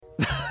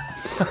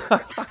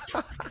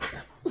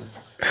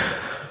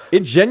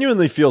It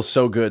genuinely feels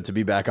so good to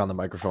be back on the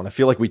microphone. I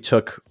feel like we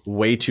took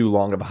way too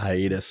long of a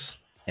hiatus,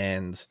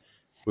 and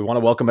we want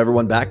to welcome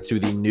everyone back to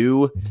the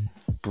new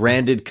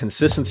branded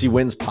Consistency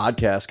Wins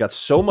podcast. Got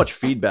so much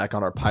feedback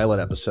on our pilot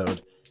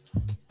episode.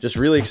 Just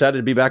really excited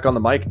to be back on the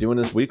mic doing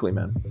this weekly,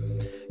 man.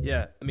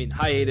 Yeah, I mean,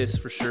 hiatus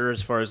for sure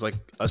as far as like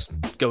us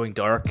going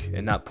dark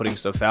and not putting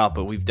stuff out,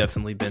 but we've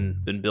definitely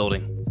been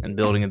building and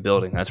building and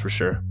building, that's for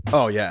sure.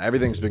 Oh, yeah,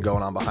 everything's been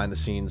going on behind the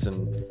scenes,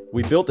 and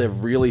we built a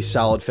really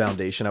solid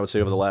foundation, I would say,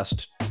 over the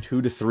last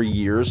 2 to 3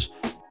 years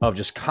of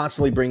just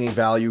constantly bringing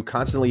value,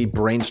 constantly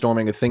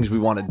brainstorming of things we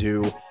want to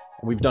do. And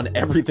we've done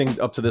everything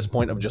up to this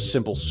point of just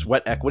simple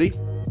sweat equity,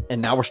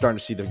 and now we're starting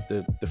to see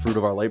the fruit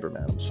of our labor,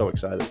 man. I'm so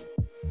excited.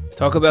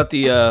 Talk about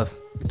our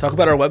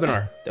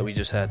webinar that we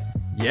just had.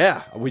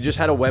 Yeah, we just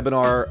had a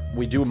webinar.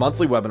 We do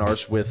monthly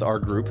webinars with our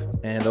group,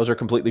 and those are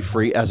completely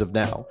free as of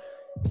now.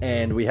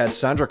 And we had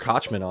Sandra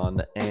Kochman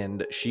on,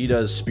 and she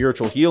does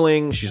spiritual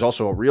healing. She's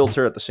also a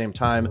realtor at the same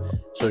time.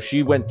 So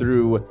she went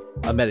through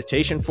a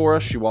meditation for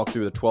us. She walked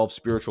through the 12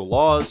 spiritual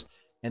laws,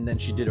 and then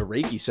she did a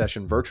Reiki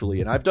session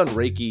virtually. And I've done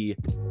Reiki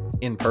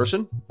in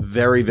person.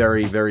 Very,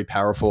 very, very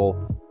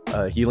powerful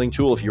healing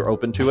tool if you're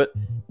open to it.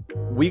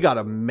 We got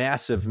a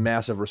massive,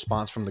 massive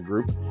response from the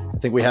group. I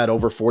think we had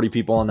over 40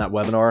 people on that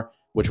webinar,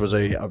 which was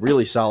a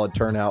really solid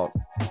turnout,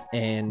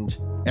 and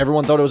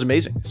everyone thought it was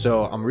amazing.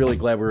 So I'm really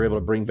glad we were able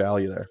to bring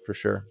value there for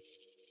sure.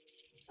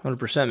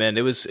 100%, man.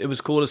 It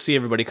was cool to see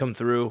everybody come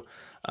through.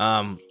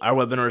 Our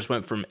webinars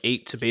went from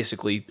 8 to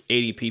basically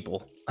 80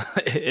 people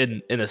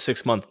in a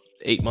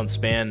 8-month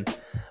span.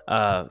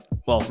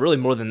 Well, really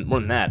more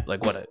than that,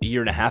 like what, a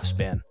year and a half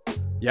span.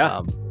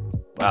 Yeah.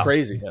 Wow.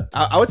 Crazy. Yeah.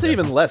 I would say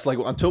even less, like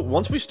until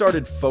once we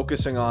started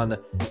focusing on,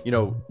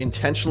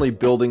 intentionally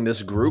building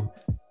this group,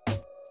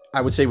 I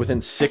would say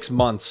within 6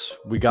 months,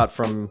 we got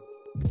from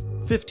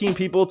 15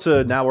 people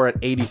to now we're at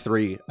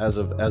 83 as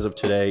of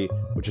today,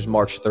 which is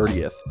March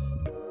 30th.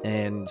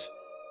 And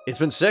it's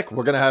been sick.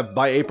 We're going to have,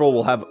 by April,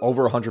 we'll have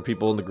over 100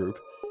 people in the group,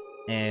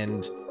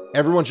 and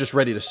everyone's just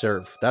ready to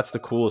serve. That's the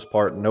coolest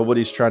part.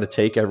 Nobody's trying to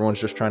take,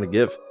 everyone's just trying to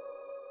give.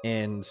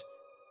 And,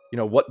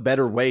 what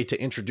better way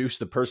to introduce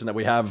the person that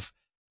we have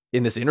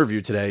in this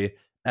interview today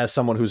as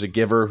someone who's a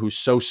giver, who's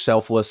so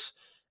selfless.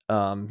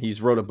 He's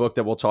wrote a book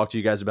that we'll talk to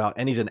you guys about,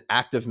 and he's an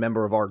active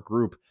member of our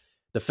group.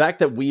 The fact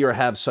that we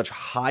have such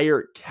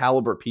higher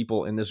caliber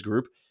people in this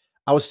group,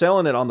 I was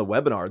telling it on the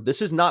webinar,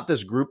 this is not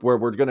this group where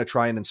we're going to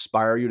try and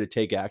inspire you to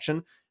take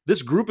action.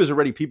 This group is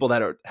already people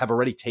that have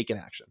already taken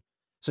action.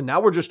 So now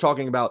we're just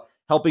talking about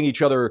helping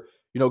each other,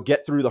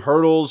 get through the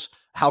hurdles.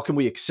 How can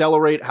we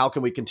accelerate? How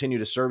can we continue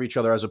to serve each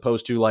other, as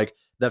opposed to like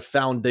the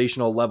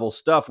foundational level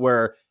stuff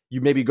where you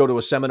maybe go to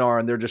a seminar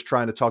and they're just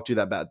trying to talk to you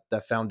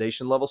that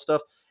foundation level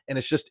stuff. And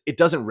it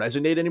doesn't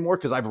resonate anymore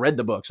because I've read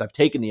the books. I've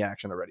taken the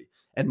action already.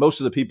 And most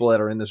of the people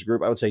that are in this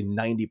group, I would say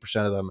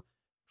 90% of them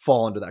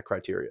fall into that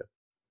criteria.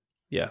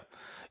 Yeah.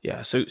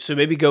 Yeah. So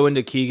maybe go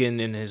into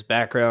Keegan and his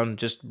background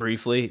just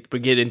briefly. We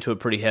get into it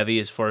pretty heavy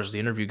as far as the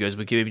interview goes,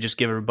 but maybe just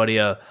give everybody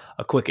a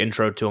quick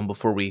intro to him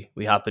before we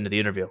hop into the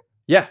interview.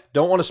 Yeah,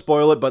 don't want to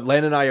spoil it, but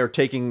Lan and I are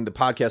taking the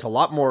podcast a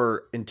lot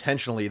more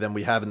intentionally than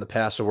we have in the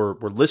past. So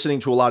we're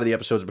listening to a lot of the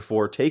episodes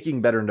before,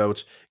 taking better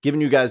notes,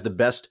 giving you guys the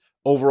best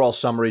overall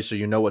summary so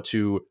you know what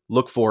to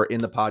look for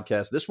in the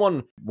podcast. This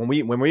one, when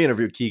we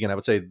interviewed Keegan, I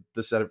would say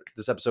this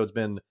episode's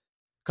been a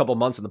couple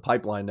months in the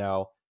pipeline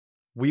now.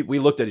 We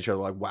looked at each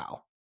other like,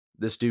 wow,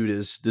 this dude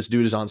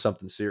is on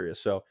something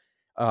serious. So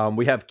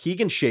we have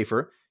Keegan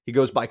Schaefer. He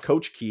goes by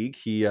Coach Keeg.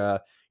 He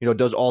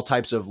does all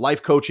types of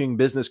life coaching,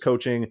 business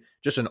coaching,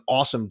 just an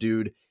awesome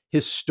dude.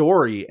 His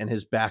story and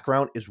his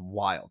background is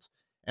wild.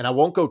 And I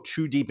won't go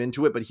too deep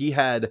into it, but he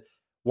had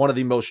one of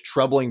the most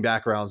troubling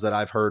backgrounds that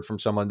I've heard from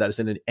someone that is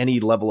in any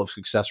level of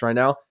success right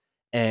now.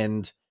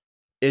 And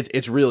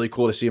it's really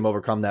cool to see him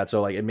overcome that.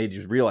 So like, it made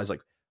you realize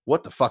like,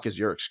 what the fuck is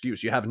your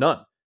excuse? You have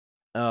none.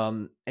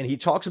 And he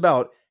talks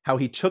about how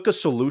he took a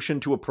solution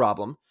to a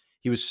problem.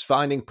 He was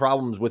finding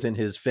problems within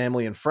his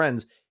family and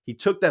friends. He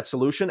took that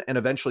solution and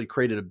eventually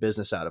created a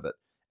business out of it.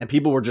 And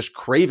people were just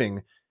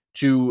craving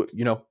to,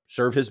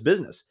 serve his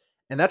business.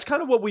 And that's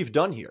kind of what we've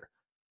done here.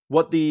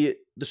 What the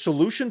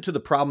solution to the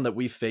problem that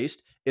we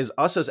faced is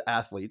us as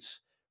athletes,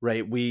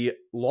 right? We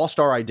lost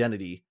our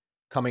identity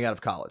coming out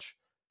of college,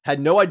 had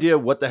no idea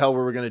what the hell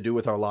we were going to do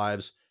with our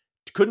lives,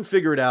 couldn't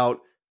figure it out,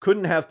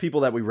 couldn't have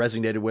people that we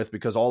resonated with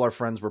because all our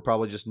friends were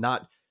probably just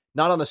not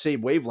on the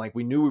same wavelength.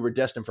 We knew we were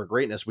destined for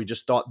greatness. We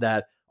just thought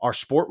that our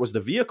sport was the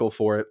vehicle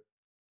for it.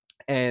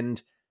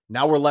 And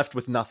now we're left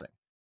with nothing,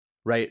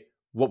 right?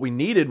 What we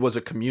needed was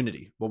a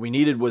community. What we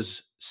needed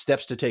was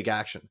steps to take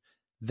action.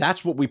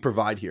 That's what we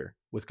provide here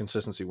with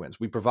Consistency Wins.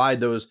 We provide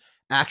those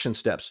action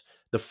steps,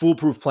 the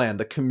foolproof plan,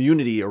 the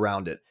community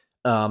around it,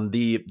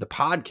 the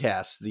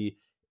podcasts,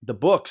 the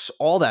books,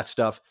 all that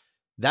stuff.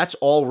 That's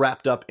all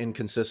wrapped up in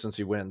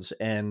Consistency Wins,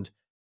 and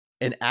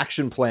an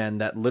action plan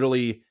that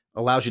literally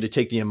allows you to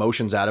take the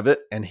emotions out of it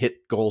and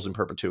hit goals in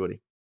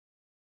perpetuity.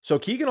 So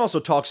Keegan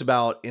also talks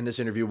about in this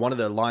interview, one of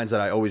the lines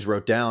that I always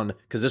wrote down,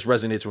 because this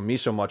resonates with me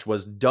so much,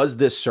 was, does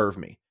this serve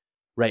me?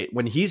 Right?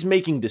 When he's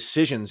making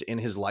decisions in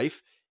his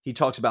life, he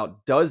talks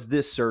about, does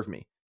this serve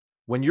me?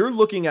 When you're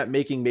looking at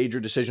making major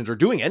decisions or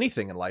doing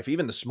anything in life,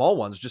 even the small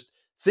ones, just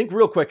think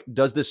real quick,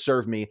 does this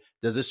serve me?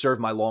 Does this serve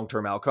my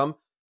long-term outcome?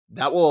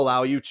 That will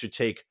allow you to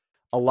take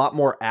a lot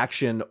more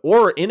action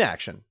or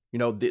inaction.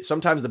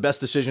 Sometimes the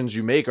best decisions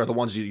you make are the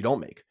ones you don't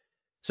make.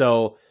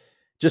 So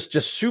just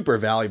super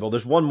valuable.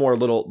 There's one more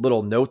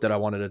little note that I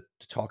wanted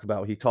to talk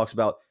about. He talks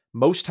about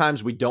most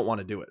times we don't want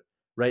to do it,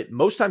 right?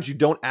 Most times you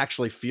don't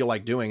actually feel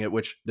like doing it,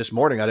 which this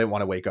morning I didn't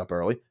want to wake up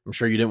early. I'm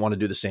sure you didn't want to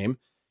do the same.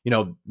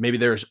 Maybe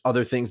there's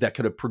other things that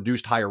could have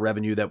produced higher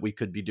revenue that we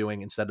could be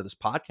doing instead of this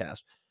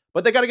podcast,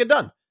 but they got to get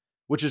done,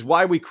 which is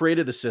why we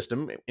created the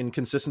system in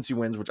Consistency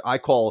Wins, which I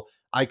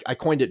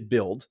coined it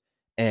Build.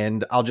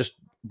 And I'll just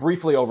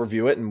briefly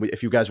overview it. And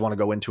if you guys want to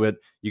go into it,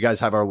 you guys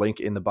have our link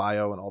in the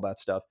bio and all that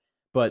stuff.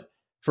 But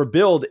for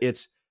Build,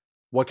 it's,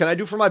 what can I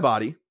do for my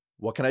body?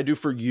 What can I do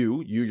for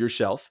you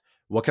yourself?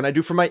 What can I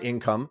do for my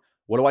income?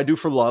 What do I do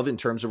for love in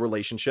terms of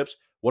relationships?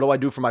 What do I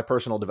do for my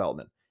personal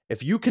development?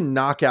 If you can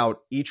knock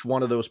out each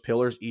one of those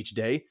pillars each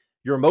day,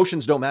 your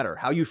emotions don't matter.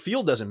 How you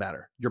feel doesn't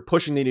matter. You're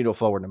pushing the needle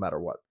forward no matter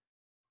what.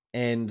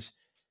 And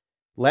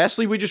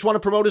lastly, we just want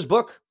to promote his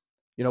book.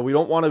 We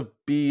don't want to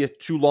be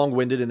too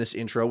long-winded in this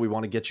intro. We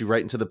want to get you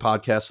right into the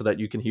podcast so that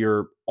you can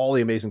hear all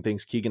the amazing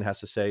things Keegan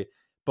has to say.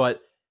 But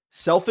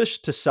Selfish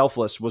to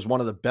Selfless was one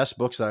of the best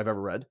books that I've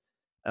ever read.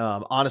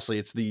 Honestly,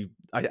 it's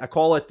I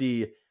call it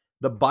the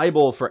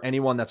Bible for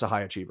anyone that's a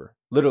high achiever.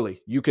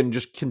 Literally, you can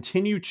just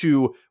continue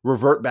to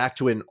revert back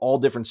to it in all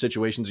different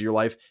situations of your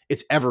life.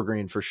 It's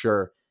evergreen for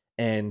sure.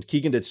 And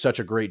Keegan did such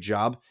a great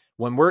job.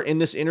 When we're in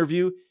this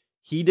interview,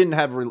 he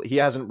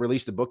hasn't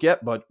released the book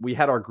yet, but we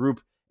had our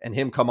group and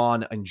him come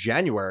on in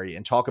January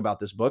and talk about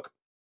this book.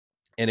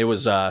 And it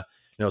was, it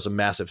was a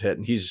massive hit.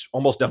 And he's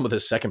almost done with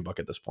his second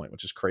book at this point,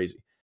 which is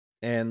crazy.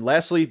 And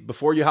lastly,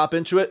 before you hop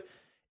into it,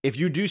 if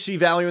you do see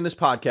value in this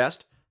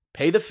podcast,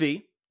 pay the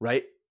fee,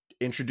 right?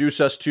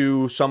 Introduce us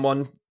to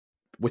someone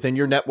within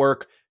your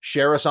network,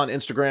 share us on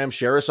Instagram,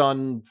 share us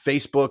on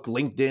Facebook,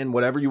 LinkedIn,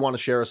 whatever you want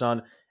to share us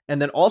on. And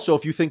then also,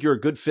 if you think you're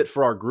a good fit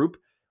for our group,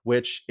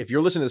 which if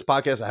you're listening to this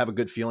podcast, I have a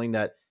good feeling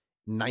that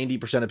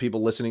 90% of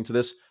people listening to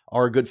this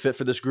are a good fit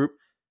for this group,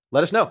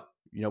 let us know.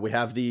 We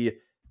have the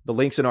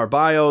links in our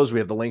bios, we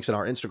have the links in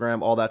our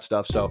Instagram, all that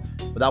stuff. So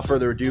without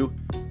further ado,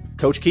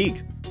 Coach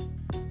Keeg.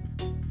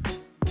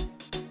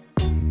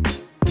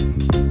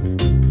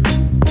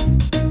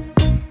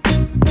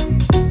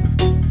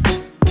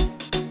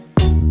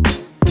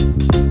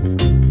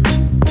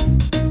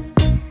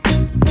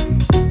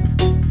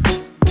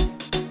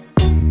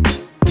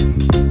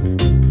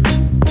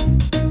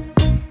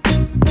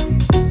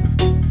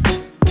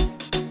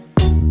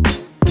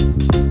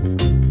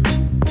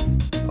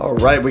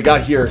 All right, we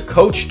got here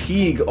Coach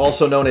Keeg,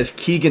 also known as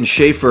Keegan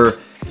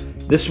Schaefer.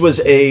 This was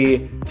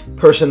a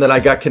person that I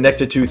got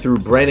connected to through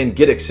Brandon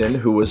Giddickson,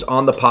 who was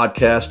on the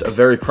podcast, a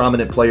very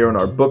prominent player in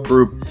our book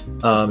group,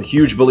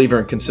 huge believer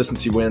in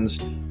Consistency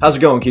Wins. How's it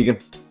going, Keegan?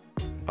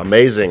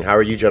 Amazing. How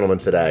are you gentlemen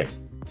today?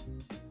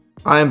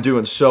 I am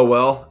doing so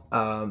well.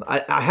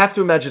 I have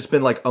to imagine it's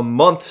been like a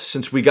month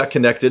since we got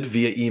connected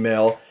via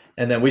email,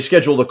 and then we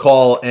scheduled a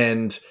call,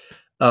 and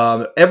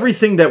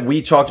everything that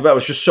we talked about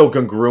was just so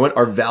congruent.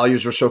 Our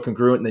values were so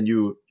congruent. And then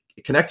you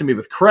connected me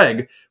with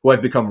Craig, who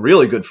I've become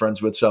really good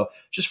friends with. So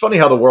just funny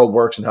how the world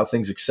works and how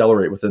things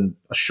accelerate within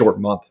a short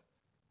month.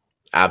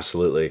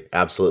 Absolutely.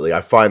 Absolutely. I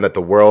find that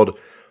the world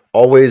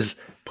always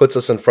puts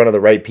us in front of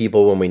the right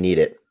people when we need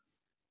it.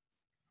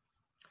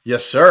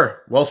 Yes,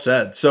 sir. Well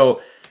said.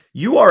 So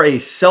you are a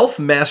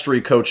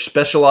self-mastery coach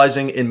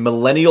specializing in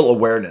millennial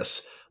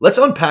awareness. Let's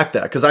unpack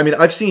that. Because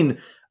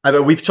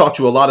we've talked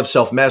to a lot of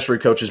self-mastery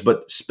coaches,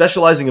 but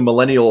specializing in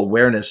millennial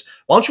awareness.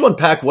 Why don't you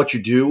unpack what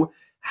you do,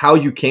 how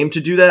you came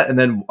to do that, and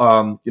then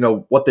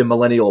what the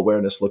millennial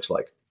awareness looks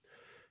like?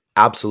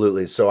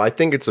 Absolutely. So I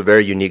think it's a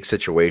very unique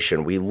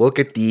situation. We look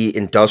at the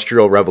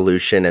Industrial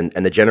Revolution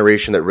and the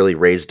generation that really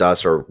raised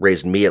us, or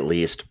raised me at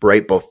least,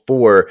 right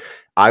before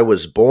I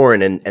was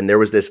born. And there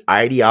was this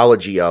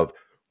ideology of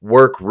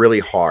work really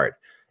hard.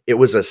 It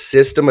was a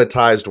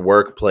systematized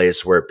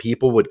workplace where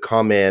people would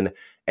come in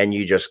and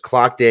you just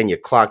clocked in, you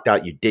clocked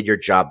out, you did your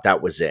job,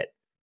 that was it.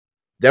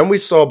 Then we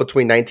saw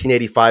between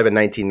 1985 and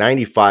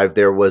 1995,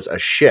 there was a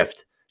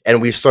shift,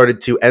 and we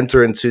started to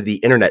enter into the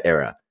internet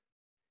era.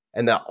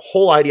 And the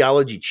whole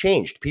ideology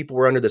changed. People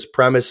were under this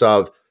premise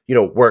of,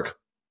 work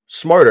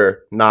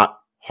smarter, not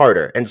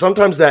harder. And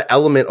sometimes that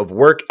element of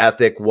work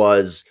ethic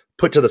was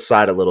put to the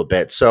side a little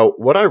bit. So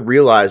what I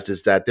realized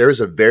is that there is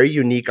a very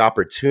unique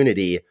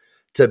opportunity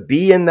to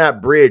be in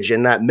that bridge,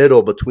 in that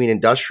middle between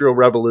Industrial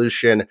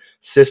Revolution,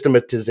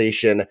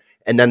 systematization,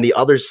 and then the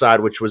other side,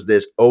 which was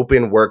this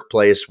open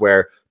workplace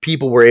where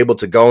people were able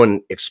to go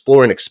and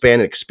explore and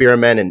expand and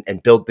experiment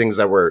and build things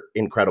that were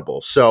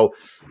incredible. So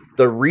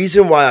the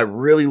reason why I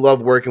really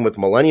love working with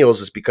millennials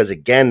is because,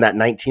 again, that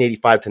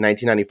 1985 to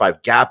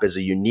 1995 gap is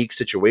a unique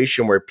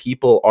situation where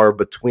people are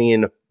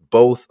between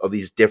both of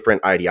these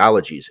different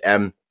ideologies.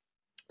 And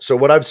so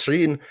what I've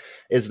seen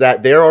is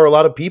that there are a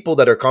lot of people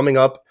that are coming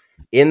up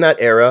in that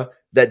era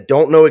that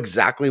don't know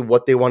exactly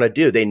what they want to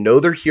do. They know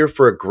they're here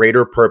for a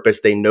greater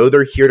purpose. They know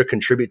they're here to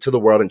contribute to the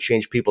world and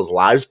change people's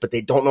lives, but they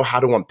don't know how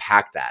to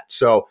unpack that.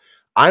 So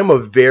I'm a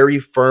very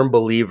firm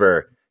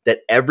believer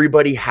that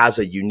everybody has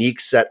a unique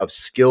set of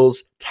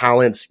skills,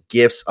 talents,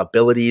 gifts,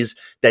 abilities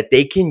that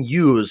they can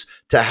use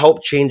to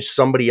help change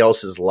somebody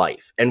else's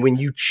life. And when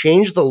you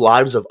change the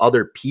lives of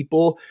other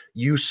people,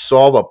 you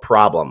solve a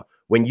problem.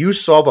 When you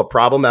solve a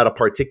problem at a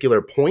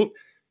particular point,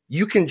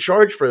 you can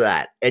charge for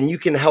that and you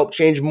can help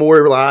change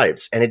more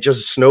lives, and it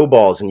just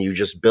snowballs and you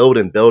just build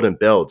and build and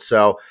build.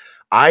 So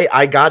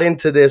I got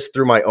into this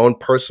through my own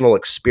personal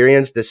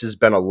experience. This has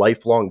been a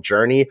lifelong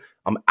journey.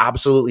 I'm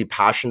absolutely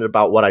passionate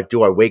about what I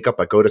do. I wake up,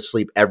 I go to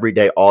sleep every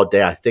day, all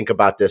day. I think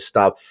about this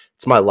stuff.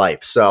 It's my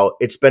life. So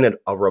it's been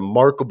a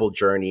remarkable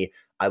journey.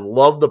 I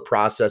love the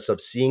process of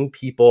seeing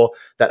people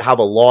that have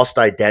a lost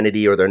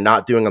identity, or they're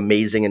not doing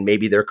amazing in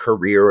maybe their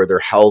career or their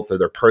health or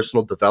their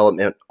personal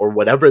development or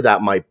whatever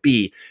that might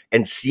be,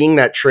 and seeing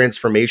that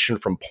transformation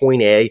from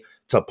point A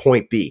to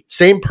point B.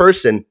 Same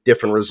person,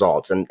 different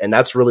results. And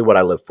that's really what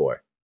I live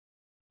for.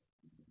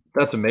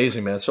 That's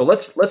amazing, man. So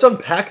let's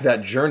unpack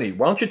that journey.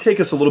 Why don't you take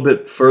us a little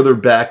bit further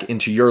back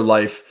into your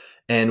life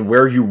and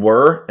where you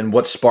were and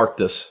what sparked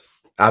this?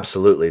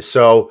 Absolutely.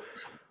 So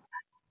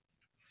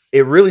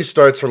it really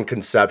starts from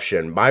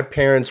conception. My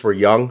parents were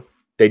young.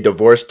 They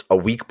divorced a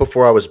week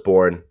before I was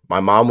born.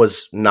 My mom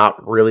was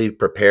not really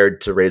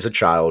prepared to raise a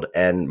child,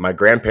 and my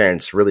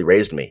grandparents really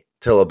raised me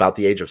till about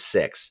the age of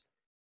 6.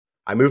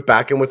 I moved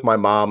back in with my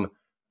mom.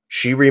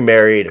 She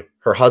remarried.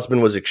 Her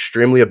husband was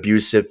extremely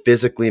abusive,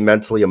 physically,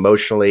 mentally,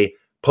 emotionally,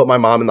 put my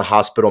mom in the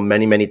hospital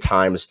many, many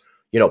times,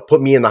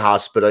 put me in the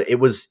hospital. It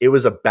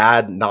was a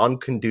bad,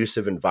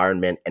 non-conducive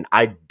environment, and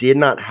I did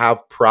not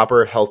have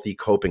proper, healthy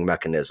coping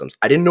mechanisms.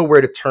 I didn't know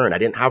where to turn. I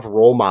didn't have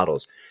role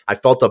models. I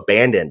felt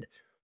abandoned.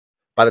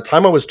 By the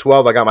time I was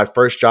 12, I got my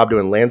first job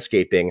doing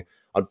landscaping.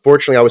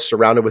 Unfortunately, I was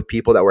surrounded with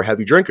people that were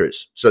heavy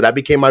drinkers. So that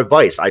became my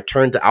vice. I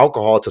turned to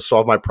alcohol to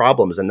solve my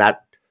problems, and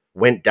that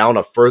went down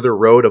a further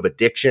road of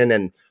addiction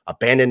and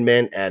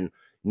abandonment and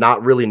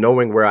not really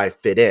knowing where I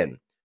fit in.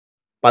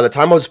 By the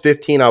time I was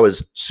 15, I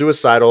was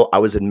suicidal. I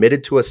was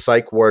admitted to a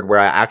psych ward where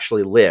I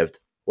actually lived.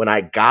 When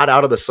I got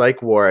out of the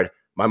psych ward,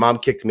 my mom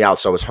kicked me out.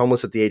 So I was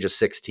homeless at the age of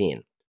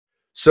 16.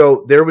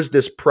 So there was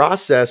this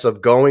process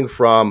of going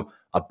from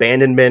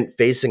abandonment,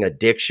 facing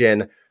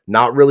addiction,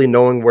 not really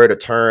knowing where to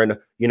turn,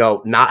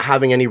 not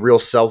having any real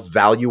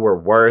self-value or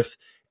worth.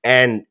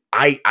 And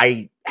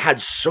I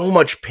had so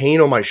much pain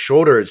on my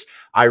shoulders.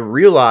 I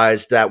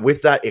realized that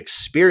with that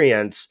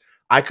experience,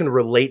 I can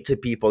relate to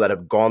people that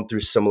have gone through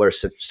similar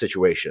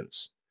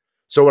situations.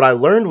 So what I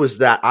learned was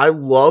that I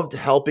loved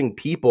helping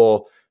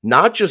people,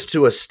 not just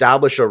to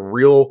establish a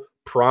real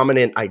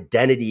prominent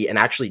identity and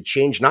actually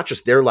change not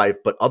just their life,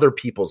 but other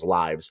people's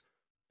lives,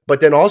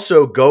 but then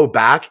also go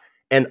back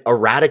and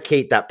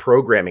eradicate that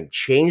programming,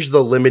 change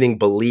the limiting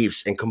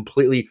beliefs, and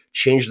completely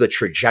change the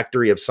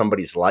trajectory of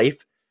somebody's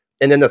life.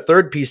 And then the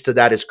third piece to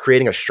that is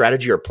creating a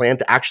strategy or plan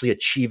to actually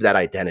achieve that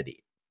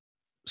identity.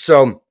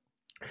 So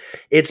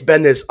it's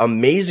been this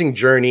amazing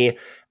journey,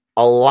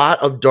 a lot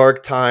of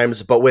dark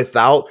times, but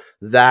without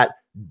that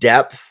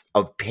depth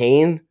of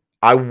pain,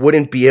 I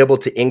wouldn't be able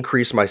to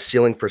increase my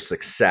ceiling for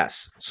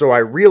success. So I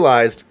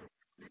realized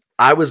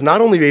I was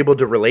not only able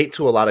to relate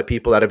to a lot of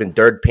people that have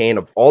endured pain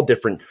of all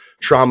different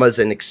traumas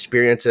and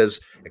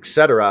experiences,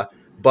 etc.,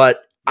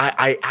 but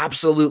I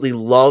absolutely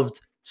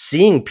loved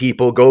seeing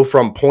people go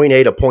from point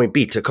A to point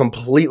B to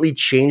completely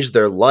change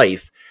their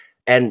life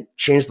and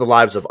change the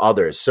lives of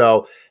others.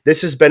 So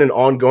this has been an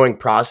ongoing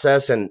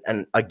process. And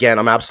again,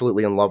 I'm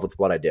absolutely in love with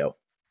what I do.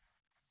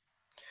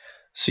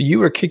 So you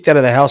were kicked out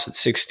of the house at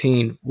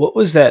 16. What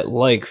was that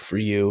like for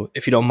you,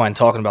 if you don't mind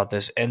talking about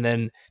this? And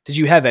then did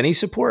you have any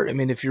support? I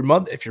mean, if your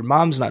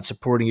mom's not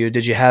supporting you,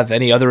 did you have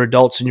any other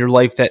adults in your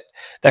life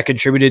that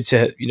contributed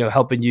to,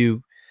 helping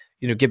you,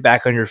 get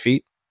back on your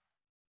feet?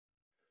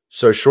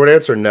 So short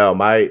answer, no.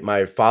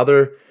 My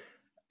father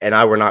and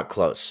I were not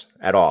close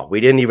at all. We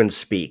didn't even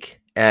speak.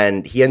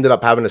 And he ended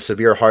up having a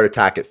severe heart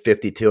attack at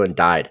 52 and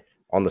died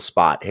on the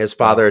spot. His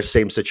father,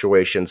 same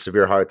situation,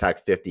 severe heart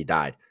attack, 50,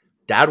 died.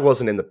 Dad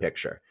wasn't in the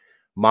picture.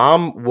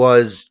 Mom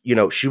was,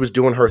 she was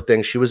doing her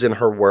thing. She was in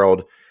her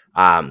world.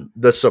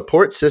 The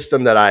support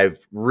system that I've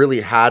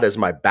really had as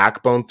my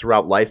backbone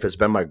throughout life has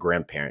been my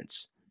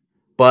grandparents.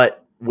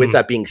 But with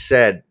that being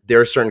said, there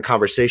are certain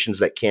conversations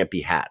that can't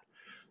be had.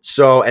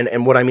 So,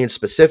 and what I mean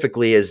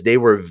specifically is they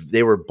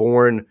were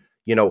born,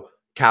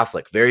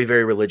 Catholic, very,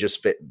 very religious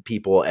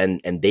people,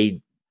 and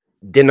they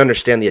didn't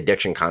understand the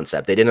addiction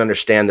concept. They didn't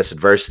understand this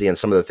adversity and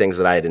some of the things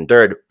that I had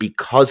endured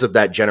because of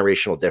that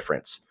generational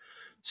difference.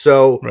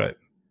 So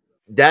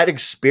that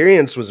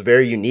experience was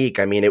very unique.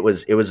 I mean, it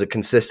was a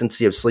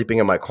consistency of sleeping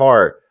in my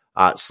car,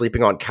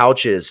 sleeping on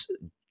couches,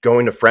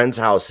 going to friends'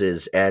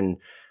 houses, and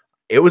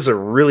it was a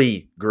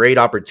really great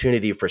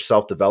opportunity for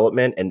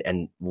self-development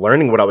and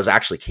learning what I was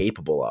actually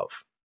capable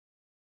of.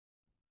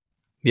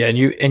 Yeah,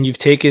 and you've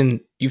taken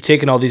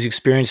all these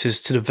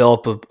experiences to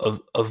develop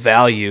a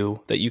value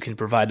that you can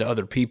provide to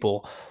other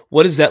people.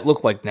 What does that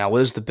look like now? What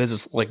does the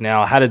business look like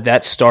now? How did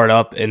that start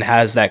up, and what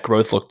does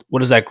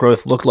that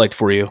growth look like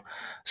for you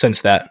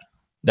since that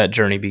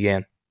journey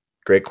began?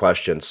 Great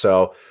question.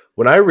 So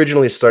when I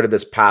originally started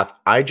this path,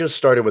 I just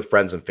started with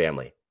friends and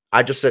family.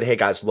 I just said, hey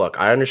guys, look,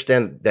 I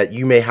understand that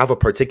you may have a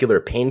particular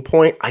pain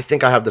point. I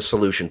think I have the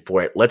solution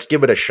for it. Let's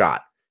give it a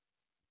shot.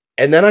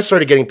 And then I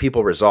started getting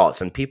people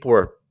results, and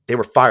they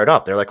were fired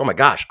up. They're like, oh my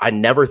gosh, I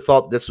never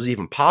thought this was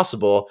even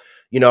possible.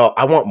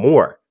 I want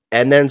more.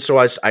 And then so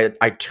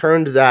I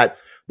turned that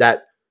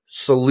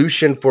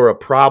solution for a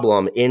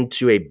problem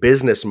into a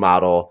business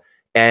model,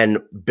 and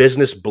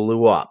business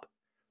blew up.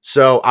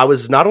 So I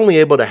was not only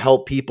able to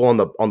help people on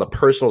the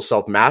personal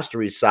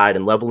self-mastery side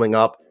and leveling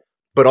up,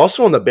 but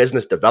also on the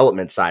business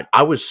development side.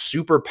 I was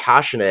super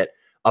passionate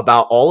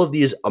about all of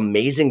these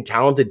amazing,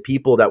 talented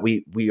people that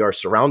we are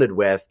surrounded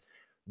with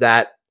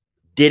that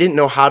didn't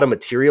know how to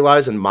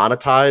materialize and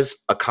monetize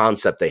a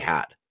concept they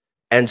had.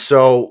 And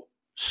so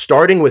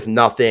starting with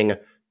nothing,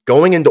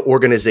 going into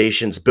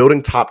organizations,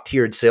 building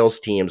top-tiered sales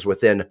teams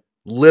within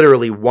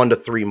literally 1 to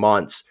 3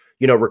 months,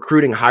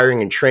 recruiting,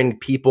 hiring, and training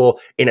people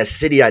in a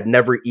city I'd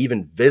never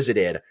even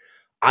visited.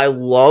 I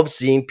love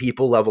seeing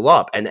people level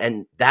up,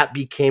 and that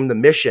became the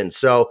mission.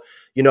 So,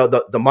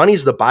 the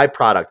money's the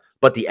byproduct,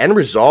 but the end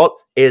result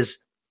is,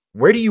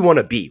 where do you want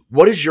to be?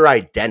 What is your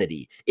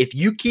identity? If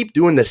you keep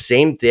doing the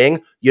same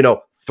thing,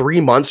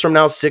 3 months from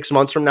now, 6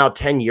 months from now,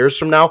 10 years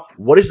from now,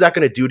 what is that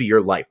going to do to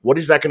your life? What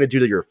is that going to do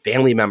to your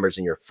family members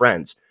and your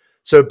friends?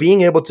 So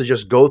being able to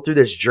just go through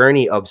this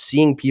journey of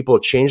seeing people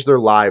change their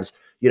lives,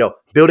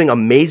 building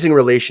amazing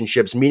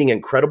relationships, meeting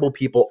incredible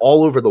people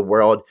all over the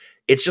world,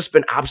 it's just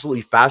been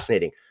absolutely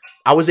fascinating.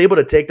 I was able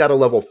to take that a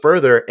level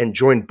further and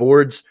join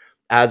boards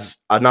as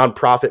a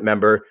nonprofit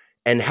member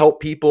and help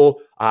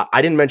people.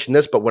 I didn't mention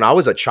this, but when I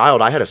was a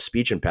child, I had a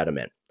speech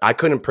impediment. I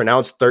couldn't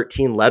pronounce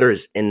 13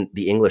 letters in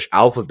the English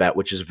alphabet,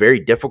 which is very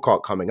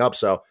difficult coming up.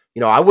 So,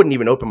 I wouldn't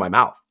even open my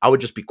mouth. I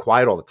would just be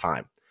quiet all the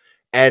time.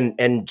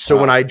 And so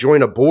when I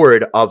joined a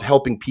board of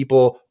helping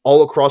people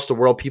all across the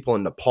world, people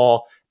in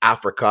Nepal,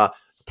 Africa,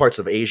 parts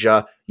of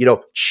Asia,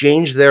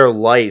 change their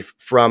life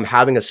from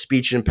having a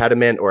speech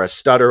impediment or a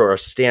stutter or a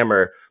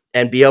stammer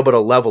and be able to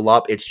level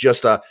up. It's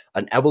just an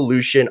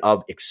evolution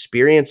of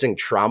experiencing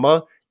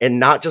trauma and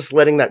not just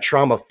letting that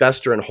trauma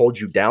fester and hold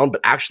you down,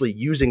 but actually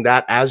using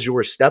that as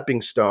your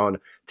stepping stone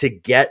to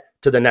get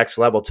to the next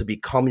level, to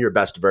become your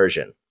best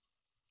version.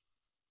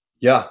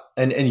 Yeah.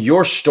 And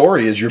your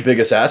story is your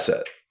biggest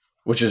asset,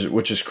 which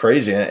is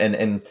crazy.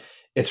 And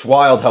it's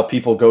wild how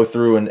people go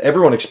through, and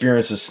everyone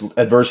experiences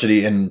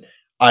adversity. And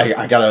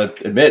I gotta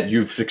admit,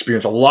 you've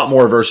experienced a lot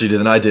more adversity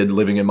than I did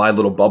living in my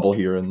little bubble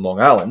here in Long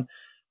Island.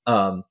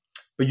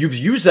 But you've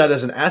used that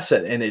as an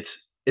asset, and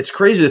it's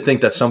crazy to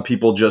think that some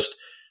people just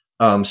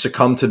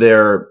succumb to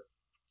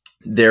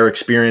their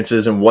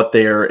experiences and what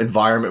their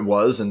environment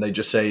was, and they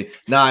just say,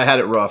 "Nah, I had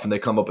it rough," and they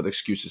come up with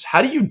excuses.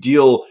 How do you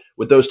deal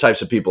with those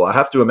types of people? I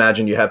have to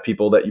imagine you have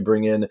people that you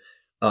bring in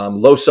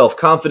low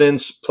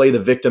self-confidence, play the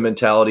victim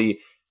mentality.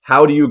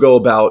 How do you go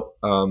about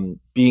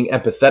being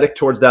empathetic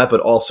towards that,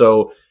 but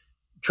also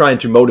trying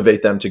to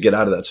motivate them to get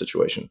out of that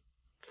situation?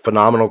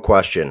 Phenomenal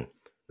question.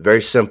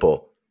 Very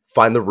simple.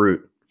 Find the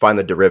root, find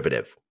the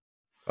derivative.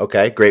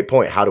 Okay, great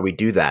point. How do we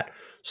do that?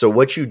 So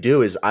what you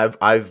do is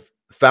I've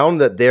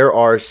found that there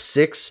are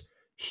 6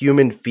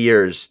 human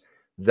fears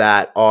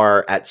that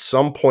are at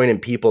some point in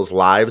people's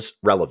lives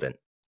relevant.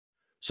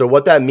 So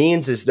what that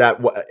means is that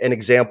an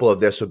example of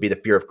this would be the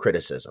fear of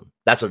criticism.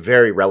 That's a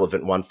very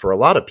relevant one for a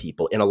lot of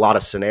people in a lot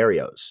of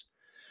scenarios.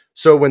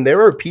 So when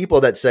there are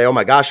people that say, oh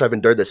my gosh, I've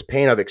endured this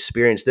pain, I've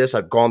experienced this,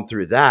 I've gone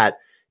through that,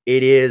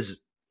 it is,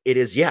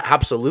 yeah,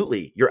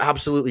 absolutely. You're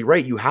absolutely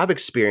right. You have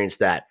experienced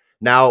that.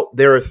 Now,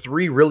 there are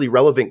 3 really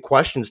relevant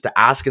questions to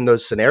ask in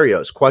those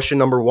scenarios. Question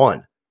number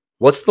 1,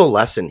 what's the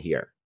lesson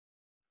here?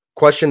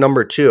 Question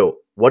number 2,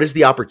 what is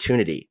the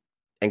opportunity?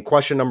 And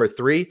question number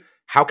 3,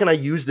 how can I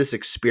use this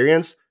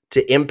experience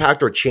to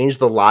impact or change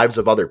the lives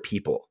of other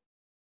people?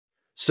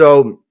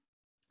 So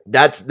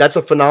that's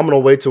a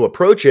phenomenal way to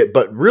approach it.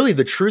 But really,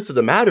 the truth of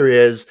the matter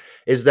is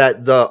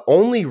that the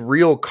only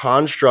real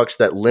constructs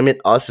that limit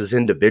us as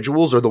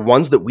individuals are the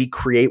ones that we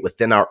create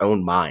within our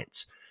own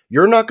minds.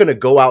 You're not going to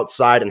go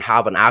outside and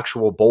have an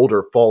actual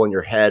boulder fall on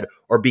your head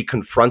or be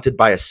confronted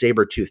by a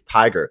saber-toothed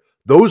tiger.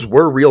 Those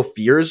were real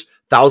fears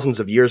thousands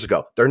of years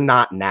ago. They're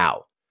not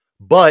now.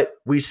 But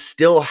we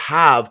still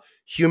have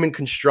human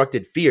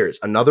constructed fears.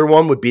 Another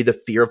one would be the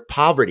fear of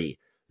poverty.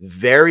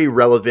 Very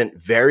relevant,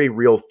 very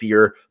real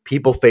fear.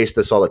 People face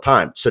this all the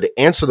time. So to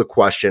answer the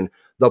question,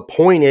 the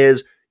point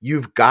is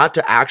you've got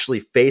to actually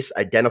face,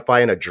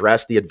 identify, and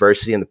address the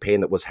adversity and the pain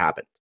that was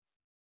happened.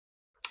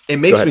 It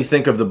makes me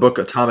think of the book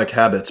Atomic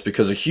Habits,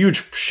 because a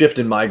huge shift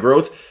in my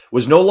growth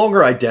was no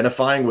longer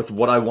identifying with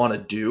what I want to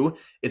do.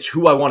 It's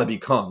who I want to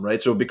become,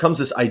 right? So it becomes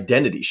this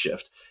identity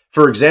shift.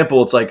 For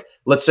example, it's like,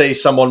 let's say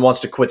someone wants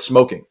to quit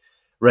smoking,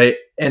 right?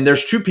 And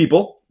there's 2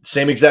 people,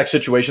 same exact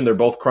situation. They're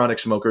both chronic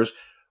smokers.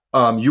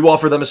 You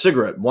offer them a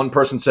cigarette. One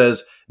person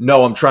says,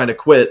 no, I'm trying to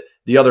quit.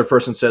 The other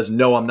person says,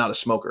 no, I'm not a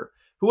smoker.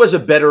 Who has a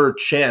better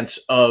chance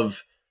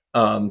of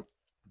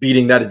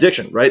beating that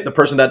addiction, right? The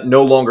person that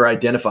no longer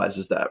identifies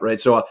as that, right?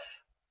 So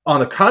on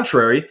the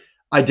contrary,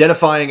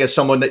 identifying as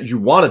someone that you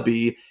want to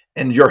be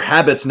and your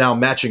habits now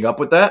matching up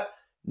with that,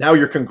 now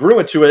you're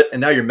congruent to it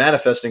and now you're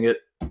manifesting it.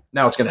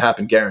 Now it's going to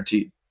happen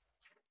guaranteed.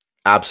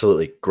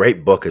 Absolutely.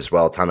 Great book as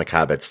well, Atomic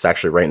Habits. It's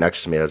actually right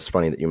next to me. It's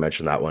funny that you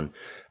mentioned that one.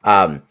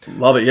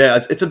 Love it.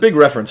 Yeah, it's a big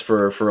reference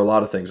for a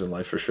lot of things in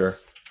life for sure.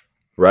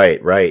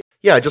 Right.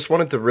 Yeah, I just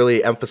wanted to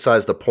really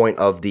emphasize the point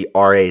of the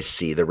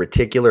RAC, the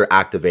reticular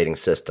activating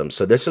system.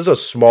 So this is a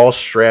small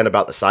strand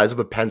about the size of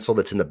a pencil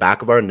that's in the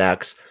back of our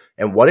necks.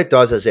 And what it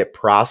does is it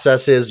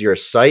processes your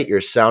sight,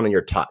 your sound, and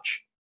your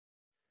touch.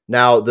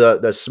 Now,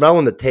 the smell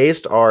and the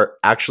taste are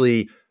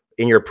actually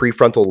in your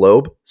prefrontal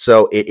lobe.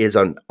 So it is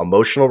an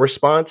emotional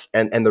response.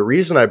 And the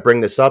reason I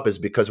bring this up is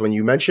because when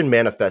you mention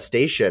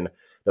manifestation,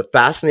 the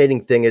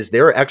fascinating thing is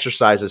there are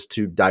exercises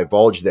to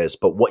divulge this,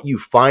 but what you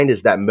find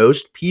is that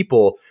most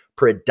people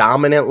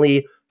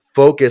predominantly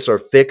focus or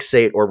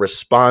fixate or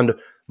respond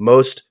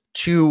most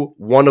to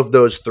one of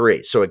those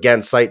three. So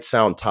again, sight,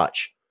 sound,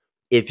 touch.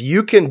 If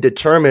you can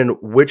determine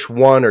which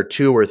one or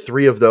two or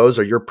three of those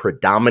are your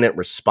predominant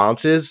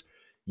responses,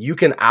 you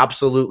can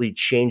absolutely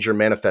change your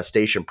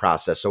manifestation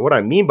process. So what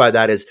I mean by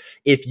that is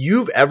if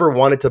you've ever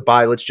wanted to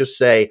buy, let's just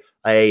say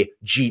a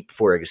Jeep,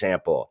 for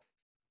example,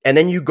 and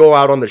then you go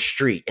out on the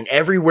street and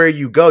everywhere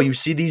you go, you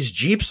see these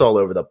Jeeps all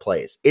over the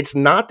place. It's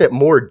not that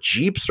more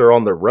Jeeps are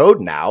on the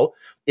road now.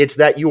 It's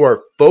that you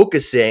are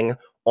focusing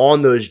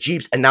on those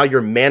Jeeps and now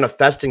you're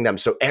manifesting them.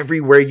 So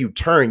everywhere you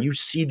turn, you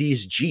see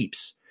these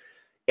Jeeps.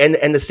 And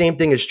the same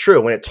thing is true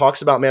when it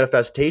talks about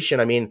manifestation.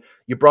 I mean,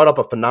 you brought up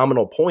a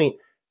phenomenal point.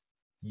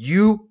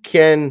 You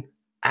can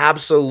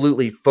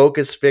absolutely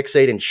focus,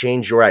 fixate, and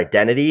change your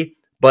identity.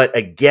 But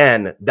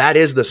again, that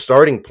is the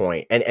starting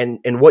point.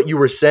 And what you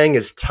were saying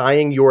is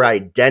tying your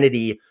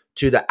identity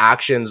to the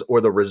actions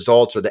or the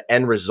results or the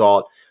end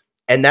result.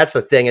 And that's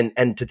the thing.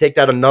 And to take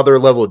that another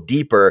level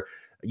deeper,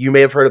 you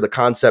may have heard of the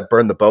concept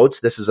burn the boats.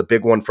 This is a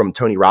big one from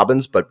Tony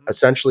Robbins, but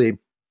essentially,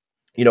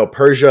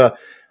 Persia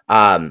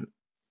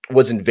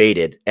was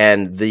invaded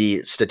and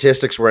the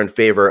statistics were in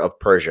favor of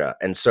Persia.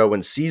 And so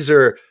when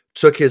Caesar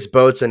took his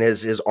boats and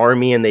his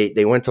army and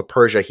they went to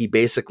Persia, he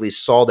basically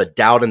saw the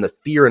doubt and the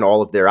fear in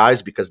all of their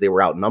eyes because they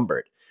were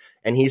outnumbered.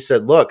 And he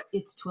said, look,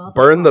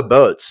 burn the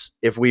boats.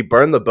 If we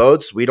burn the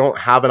boats, we don't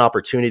have an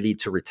opportunity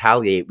to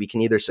retaliate. We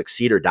can either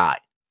succeed or die.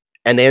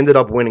 And they ended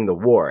up winning the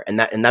war. And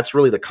that's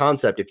really the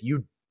concept. If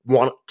you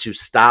want to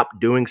stop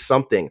doing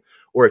something,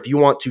 or if you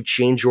want to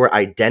change your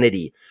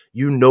identity,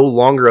 you no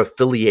longer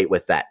affiliate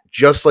with that.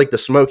 Just like the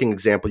smoking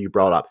example you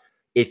brought up.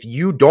 If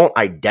you don't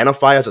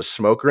identify as a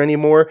smoker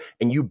anymore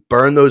and you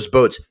burn those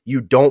boats, you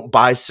don't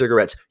buy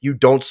cigarettes, you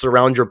don't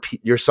surround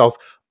yourself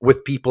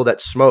with people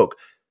that smoke,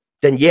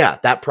 then yeah,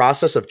 that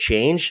process of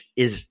change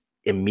is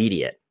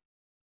immediate.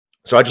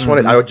 So I just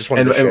wanted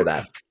to share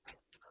that.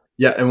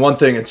 Yeah, and one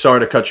thing, and sorry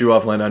to cut you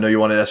off, Len, I know you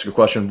want to ask a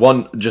question.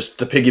 One, just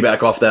to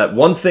piggyback off that,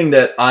 one thing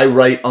that I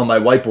write on my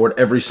whiteboard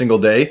every single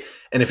day,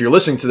 and if you're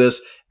listening to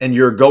this and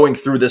you're going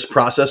through this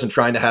process and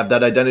trying to have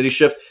that identity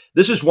shift,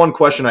 this is one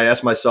question I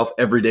ask myself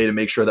every day to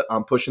make sure that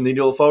I'm pushing the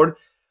needle forward.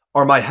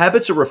 Are my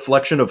habits a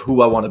reflection of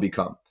who I want to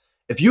become?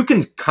 If you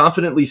can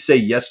confidently say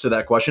yes to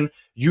that question,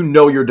 you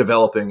know you're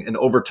developing, and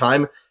over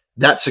time,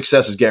 that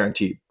success is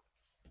guaranteed.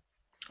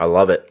 I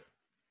love it.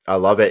 And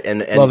love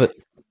it.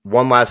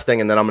 One last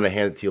thing, and then I'm going to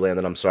hand it to you,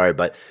 Landon. I'm sorry,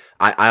 but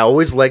I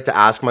always like to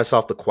ask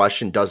myself the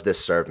question, does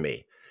this serve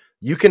me?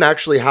 You can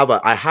actually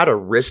I had a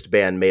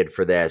wristband made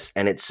for this,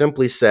 and it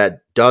simply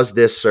said, does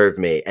this serve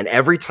me? And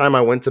every time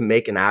I went to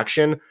make an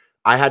action,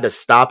 I had to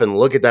stop and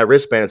look at that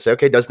wristband and say,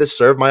 okay, does this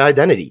serve my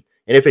identity?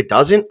 And if it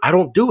doesn't, I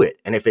don't do it.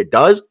 And if it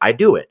does, I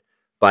do it.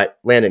 But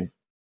Landon.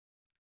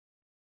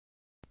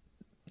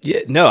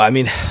 Yeah, no, I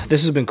mean,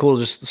 this has been cool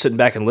just sitting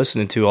back and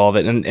listening to all of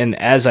it. And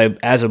as I'm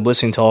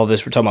listening to all of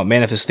this, we're talking about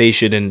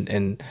manifestation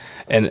and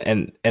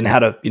how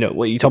to,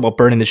 what you talk about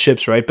burning the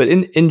ships, right? But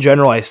in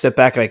general, I step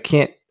back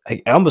and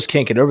I almost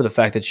can't get over the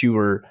fact that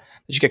you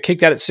got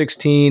kicked out at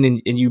 16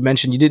 and you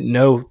mentioned you didn't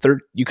know,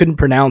 you couldn't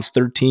pronounce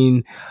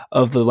 13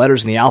 of the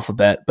letters in the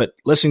alphabet, but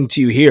listening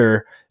to you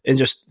here in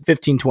just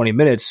 15, 20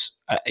 minutes,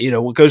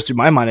 what goes through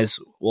my mind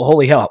is, well,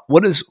 holy hell,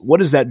 what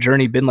has that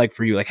journey been like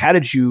for you? Like, how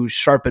did you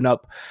sharpen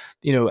up,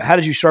 how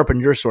did you sharpen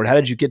your sword? How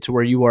did you get to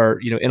where you are,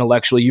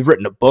 intellectually? You've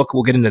written a book.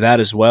 We'll get into that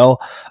as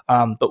well.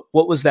 But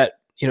what was that,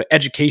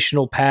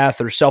 educational path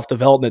or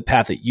self-development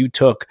path that you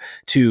took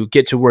to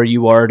get to where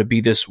you are to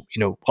be this,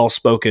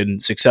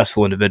 well-spoken,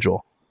 successful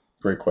individual?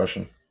 Great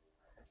question.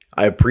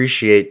 I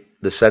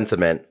appreciate the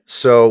sentiment.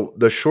 So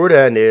the short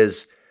end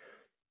is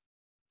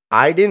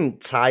I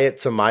didn't tie it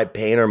to my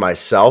pain or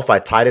myself. I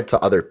tied it to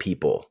other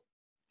people.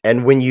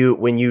 And when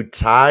you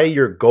tie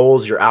your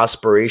goals, your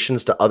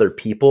aspirations to other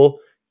people,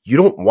 you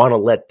don't want to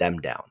let them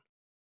down.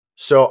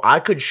 So I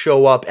could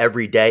show up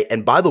every day.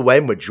 And by the way,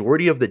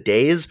 majority of the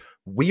days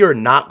we are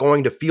not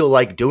going to feel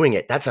like doing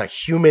it. That's a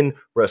human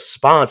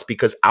response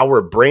because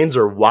our brains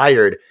are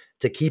wired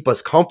to keep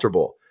us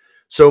comfortable.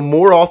 So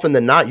more often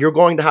than not, you're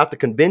going to have to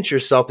convince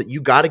yourself that you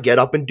got to get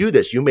up and do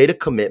this. You made a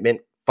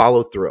commitment,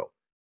 follow through.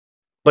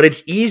 But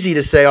it's easy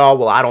to say, oh,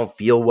 well, I don't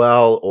feel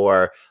well,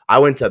 or I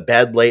went to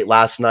bed late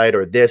last night,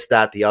 or this,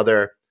 that, the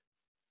other.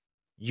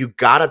 You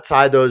got to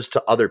tie those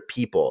to other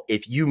people.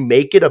 If you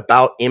make it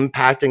about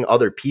impacting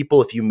other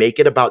people, if you make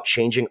it about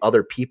changing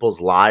other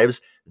people's lives,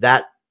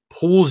 that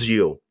pulls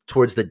you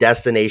towards the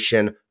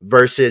destination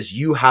versus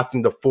you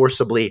having to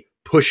forcibly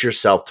push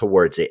yourself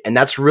towards it. And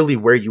that's really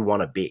where you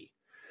want to be.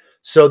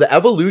 So the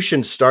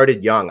evolution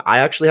started young. I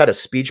actually had a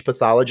speech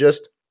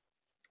pathologist,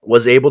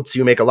 was able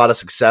to make a lot of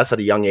success at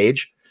a young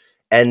age.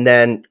 And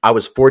then I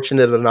was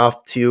fortunate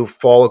enough to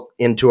fall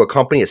into a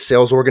company, a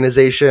sales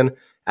organization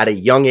at a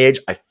young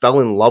age. I fell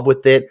in love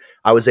with it.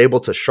 I was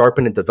able to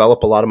sharpen and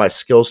develop a lot of my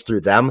skills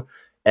through them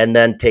and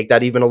then take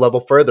that even a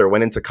level further.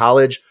 Went into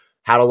college,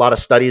 had a lot of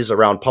studies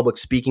around public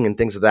speaking and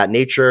things of that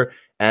nature,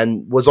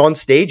 and was on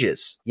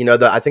stages.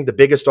 I think the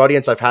biggest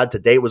audience I've had to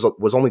date was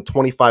only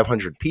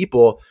 2,500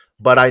 people,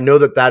 but I know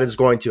that is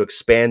going to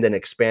expand and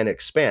expand and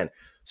expand.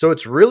 So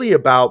it's really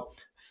about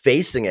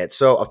facing it.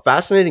 So a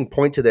fascinating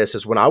point to this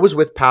is when I was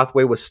with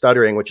Pathway with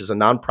Stuttering, which is a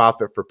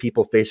nonprofit for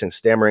people facing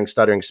stammering,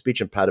 stuttering,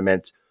 speech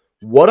impediments,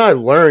 what I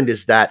learned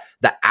is that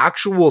the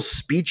actual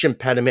speech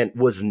impediment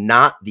was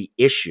not the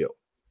issue.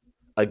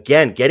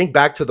 Again, getting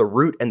back to the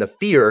root and the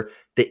fear,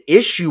 the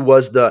issue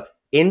was the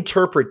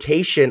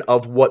interpretation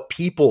of what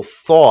people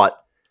thought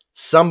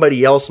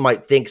somebody else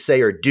might think,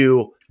 say, or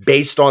do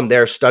based on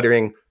their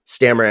stuttering,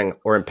 stammering,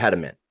 or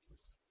impediment.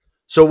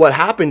 So what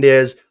happened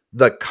is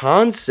the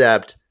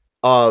concept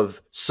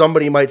of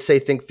somebody might say,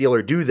 think, feel,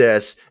 or do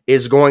this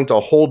is going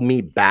to hold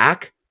me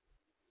back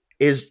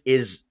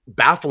is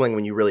baffling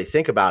when you really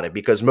think about it,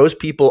 because most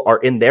people are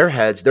in their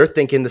heads. They're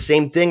thinking the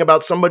same thing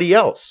about somebody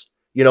else.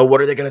 What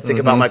are they going to think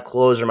about my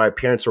clothes or my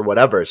appearance or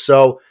whatever?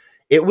 So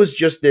it was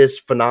just this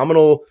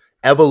phenomenal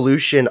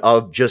evolution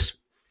of just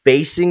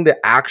facing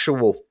the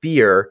actual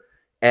fear.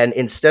 And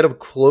instead of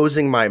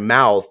closing my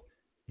mouth,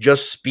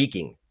 just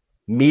speaking,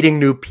 meeting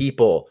new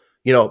people,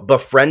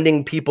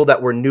 befriending people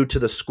that were new to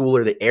the school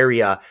or the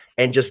area,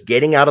 and just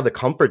getting out of the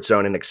comfort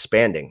zone and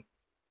expanding.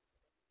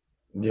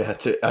 Yeah,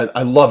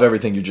 I love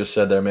everything you just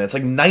said there, man. It's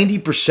like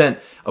 90%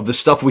 of the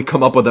stuff we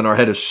come up with in our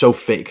head is so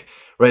fake,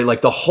 right?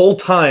 Like the whole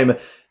time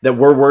that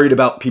we're worried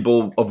about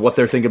people of what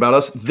they're thinking about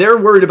us, they're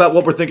worried about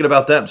what we're thinking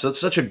about them. So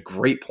that's such a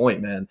great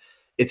point, man.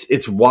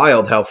 It's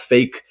wild how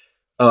fake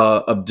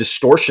of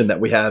distortion that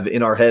we have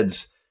in our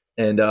heads,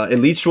 and it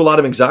leads to a lot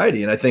of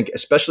anxiety. And I think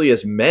especially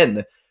as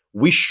men,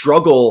 we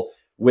struggle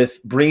with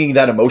bringing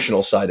that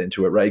emotional side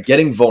into it, right?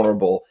 Getting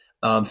vulnerable,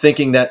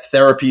 thinking that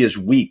therapy is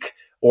weak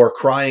or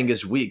crying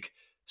is weak.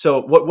 So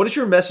what is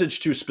your message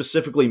to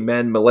specifically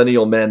men,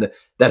 millennial men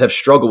that have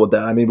struggled with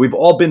that? I mean, we've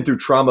all been through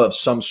trauma of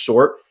some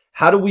sort.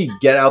 How do we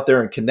get out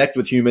there and connect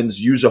with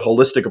humans, use a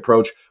holistic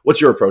approach? What's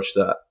your approach to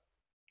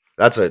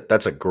that?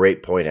 That's a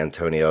great point,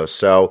 Antonio.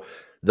 So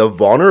the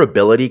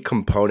vulnerability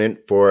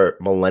component for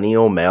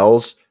millennial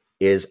males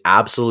is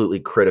absolutely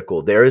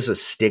critical. There is a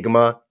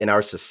stigma in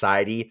our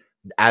society,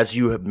 as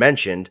you have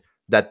mentioned,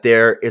 that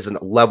there is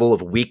a level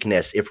of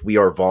weakness if we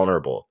are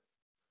vulnerable.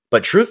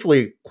 But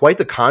truthfully, quite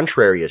the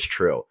contrary is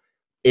true.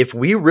 If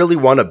we really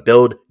want to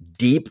build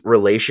deep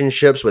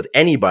relationships with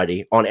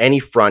anybody on any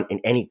front in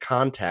any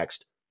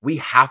context, we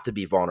have to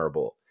be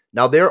vulnerable.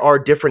 Now, there are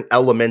different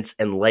elements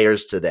and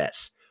layers to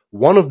this.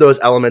 One of those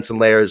elements and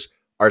layers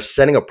are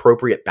setting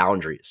appropriate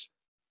boundaries.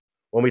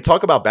 When we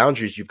talk about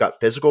boundaries, you've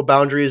got physical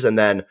boundaries and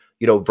then,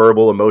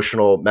 verbal,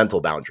 emotional, mental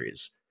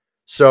boundaries.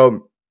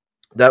 So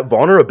that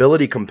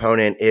vulnerability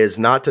component is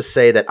not to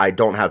say that I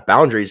don't have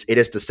boundaries. It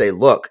is to say,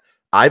 look,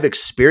 I've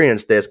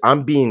experienced this.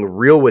 I'm being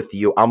real with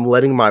you. I'm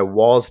letting my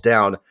walls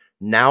down.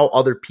 Now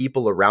other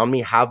people around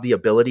me have the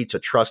ability to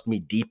trust me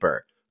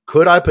deeper.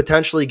 Could I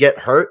potentially get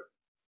hurt?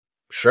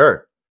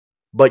 Sure.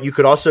 But you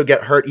could also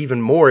get hurt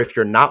even more if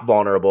you're not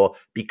vulnerable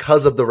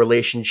because of the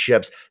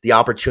relationships, the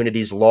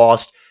opportunities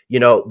lost,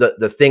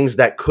 the things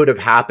that could have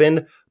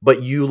happened,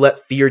 but you let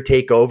fear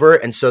take over.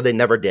 And so they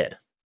never did.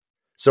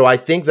 So I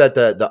think that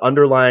the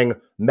underlying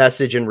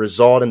message and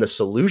result and the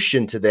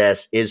solution to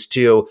this is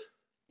to,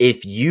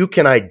 if you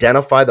can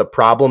identify the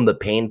problem, the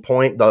pain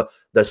point,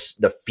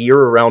 the fear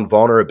around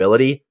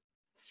vulnerability,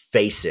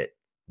 face it.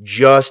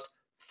 Just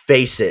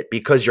face it,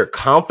 because your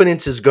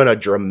confidence is going to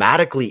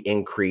dramatically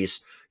increase.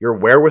 Your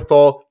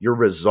wherewithal, your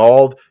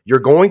resolve, you're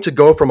going to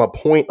go from a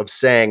point of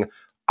saying,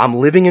 I'm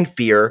living in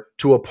fear,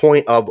 to a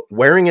point of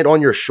wearing it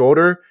on your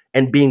shoulder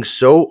and being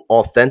so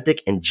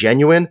authentic and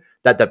genuine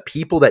that the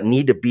people that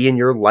need to be in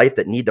your life,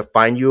 that need to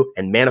find you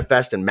and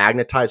manifest and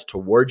magnetize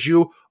towards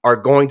you, are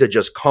going to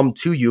just come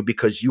to you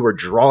because you are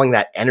drawing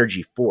that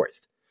energy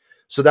forth.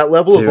 So that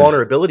level of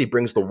vulnerability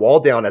brings the wall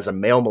down as a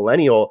male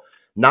millennial,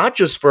 not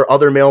just for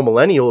other male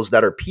millennials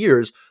that are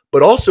peers,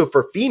 but also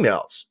for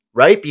females.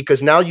 right?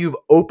 Because now you've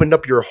opened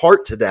up your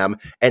heart to them,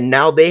 and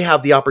now they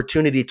have the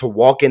opportunity to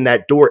walk in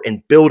that door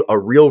and build a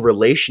real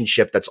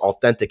relationship that's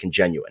authentic and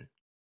genuine.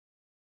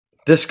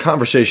 This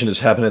conversation is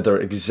happening at the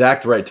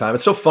exact right time.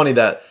 It's so funny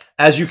that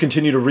as you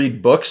continue to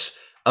read books,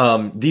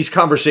 these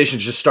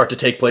conversations just start to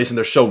take place, and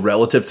they're so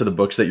relative to the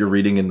books that you're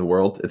reading in the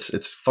world.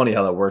 It's funny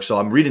how that works. So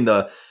I'm reading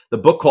the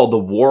book called The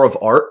War of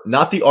Art,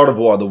 not The Art of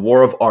War, The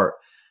War of Art,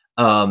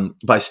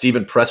 by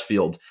Stephen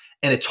Pressfield.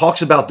 And it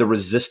talks about the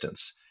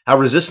resistance, how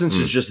resistance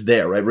is just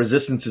there, right?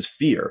 Resistance is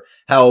fear,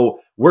 how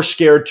we're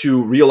scared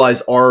to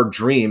realize our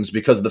dreams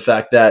because of the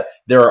fact that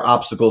there are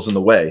obstacles in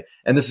the way.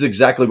 And this is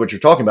exactly what you're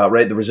talking about,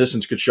 right? The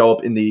resistance could show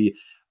up in the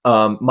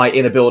my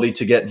inability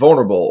to get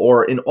vulnerable,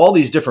 or in all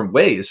these different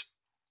ways.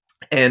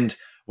 And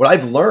what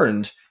I've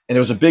learned, and it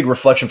was a big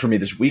reflection for me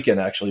this weekend,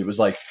 actually, it was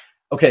like,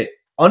 okay,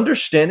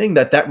 understanding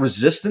that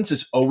resistance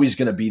is always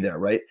going to be there,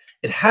 right?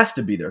 It has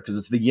to be there because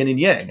it's the yin and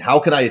yang. How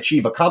can I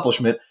achieve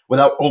accomplishment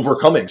without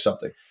overcoming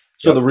something?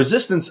 So the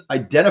resistance,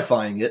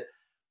 identifying it,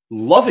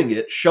 loving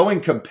it,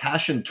 showing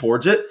compassion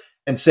towards it,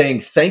 and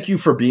saying, thank you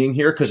for being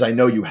here because I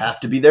know you have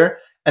to be there.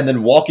 And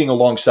then walking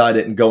alongside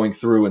it and going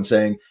through and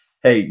saying,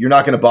 hey, you're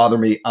not going to bother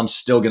me. I'm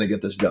still going to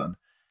get this done.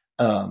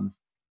 Oh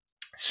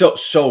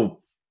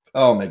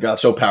my God,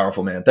 so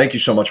powerful, man. Thank you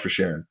so much for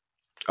sharing.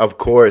 Of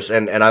course.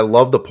 And I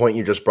love the point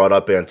you just brought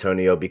up,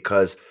 Antonio,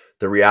 because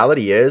the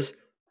reality is,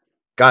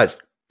 guys,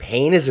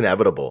 pain is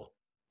inevitable.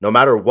 No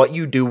matter what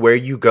you do, where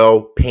you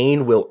go,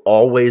 pain will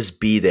always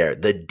be there.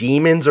 The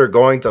demons are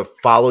going to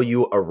follow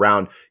you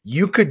around.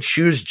 You could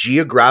choose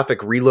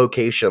geographic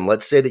relocation.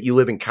 Let's say that you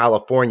live in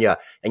California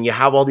and you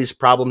have all these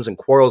problems and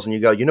quarrels, and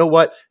you go, you know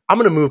what? I'm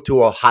going to move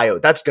to Ohio.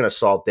 That's going to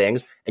solve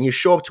things. And you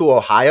show up to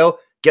Ohio.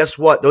 Guess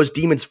what? Those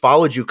demons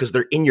followed you because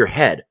they're in your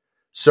head.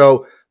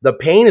 So the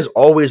pain is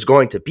always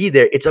going to be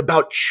there. It's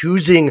about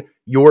choosing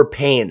your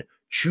pain,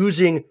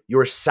 choosing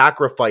your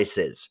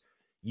sacrifices.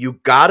 You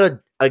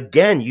gotta,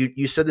 again,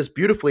 you said this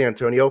beautifully,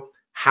 Antonio,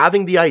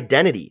 having the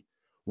identity.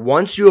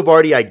 Once you have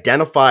already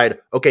identified,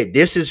 okay,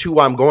 this is who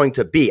I'm going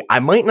to be. I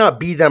might not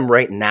be them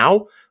right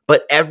now,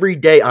 but every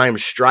day I am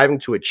striving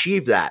to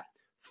achieve that.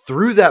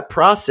 Through that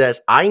process,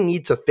 I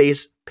need to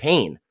face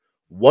pain.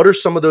 What are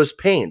some of those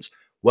pains?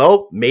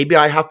 Well, maybe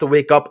I have to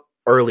wake up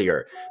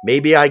earlier.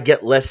 Maybe I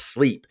get less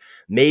sleep.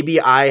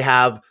 Maybe I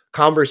have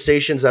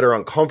conversations that are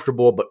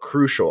uncomfortable but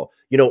crucial.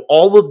 You know,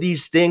 all of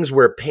these things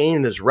where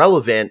pain is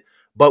relevant,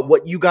 but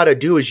what you got to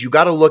do is you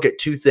got to look at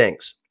two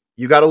things.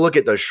 You got to look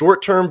at the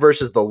short term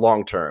versus the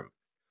long term.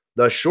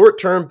 The short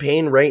term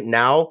pain right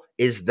now,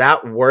 is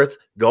that worth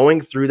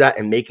going through that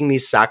and making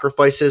these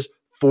sacrifices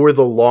for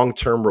the long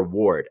term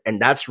reward?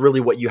 And that's really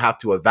what you have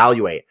to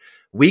evaluate.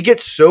 We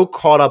get so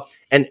caught up,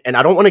 and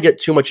I don't want to get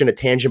too much in a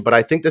tangent, but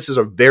I think this is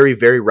a very,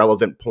 very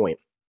relevant point.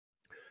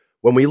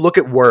 When we look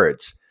at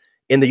words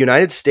in the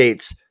United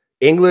States,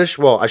 English,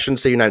 well, I shouldn't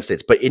say United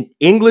States, but in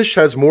English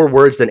has more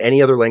words than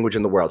any other language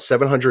in the world,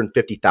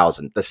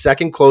 750,000. The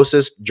second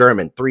closest,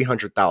 German,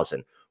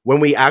 300,000.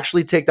 When we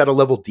actually take that a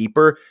level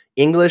deeper,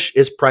 English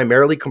is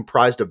primarily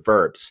comprised of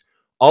verbs.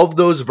 Of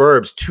those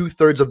verbs,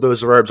 2/3 of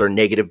those verbs are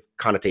negative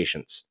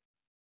connotations.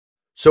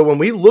 So when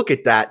we look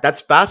at that,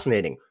 that's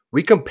fascinating.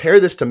 We compare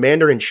this to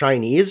Mandarin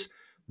Chinese.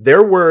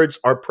 Their words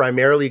are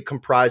primarily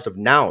comprised of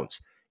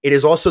nouns. It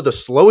is also the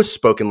slowest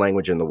spoken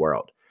language in the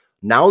world.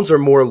 Nouns are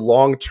more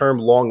long-term,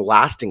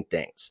 long-lasting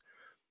things.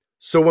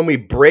 So when we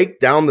break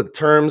down the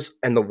terms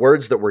and the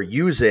words that we're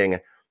using,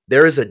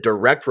 there is a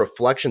direct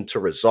reflection to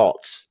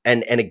results.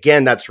 And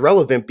again, that's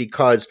relevant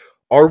because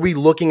are we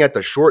looking at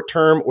the short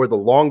term or the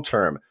long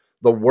term?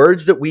 The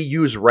words that we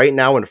use right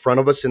now in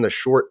front of us in the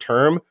short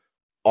term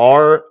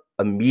are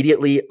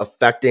immediately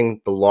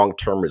affecting the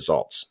long-term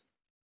results.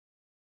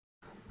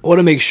 I want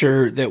to make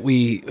sure that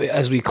we,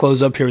 as we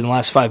close up here in the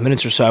last 5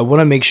 minutes or so, I want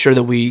to make sure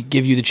that we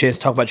give you the chance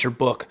to talk about your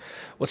book.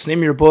 What's the name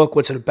of your book?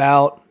 What's it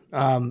about?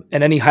 And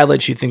any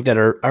highlights you think that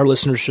our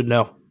listeners should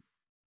know.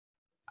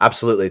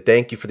 Absolutely.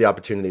 Thank you for the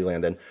opportunity,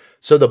 Landon.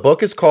 So the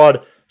book is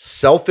called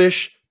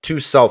Selfish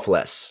to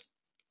Selfless.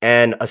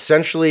 And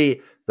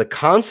essentially, the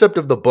concept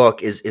of the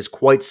book is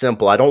quite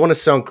simple. I don't want to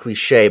sound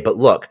cliche, but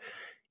look,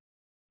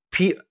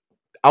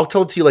 I'll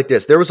tell it to you like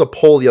this. There was a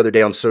poll the other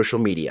day on social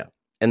media,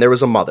 and there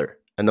was a mother.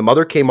 And the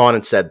mother came on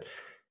and said,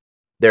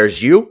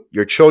 there's you,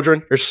 your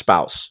children, your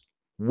spouse.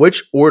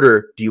 Which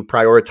order do you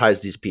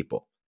prioritize these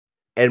people?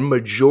 And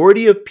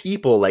majority of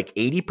people, like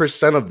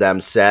 80% of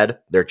them, said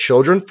their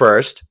children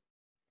first,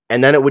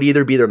 and then it would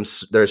either be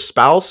their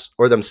spouse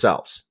or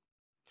themselves.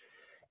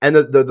 And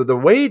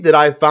the way that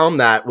I found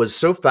that was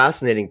so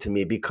fascinating to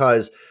me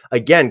because,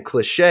 again,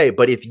 cliche,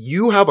 but if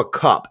you have a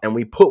cup and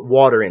we put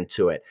water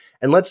into it,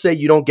 and let's say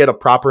you don't get a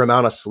proper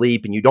amount of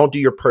sleep and you don't do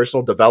your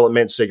personal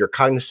development so your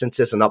cognizance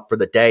isn't up for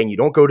the day and you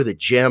don't go to the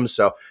gym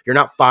so you're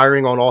not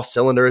firing on all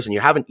cylinders and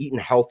you haven't eaten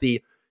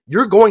healthy,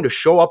 you're going to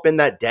show up in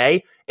that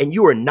day and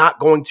you are not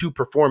going to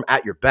perform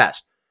at your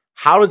best.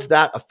 How does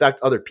that affect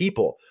other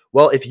people?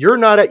 Well, if you're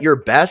not at your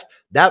best,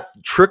 that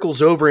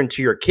trickles over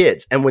into your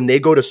kids. And when they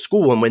go to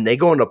school and when they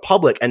go into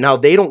public, and now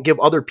they don't give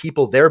other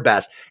people their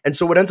best. And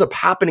so what ends up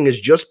happening is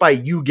just by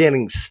you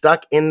getting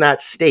stuck in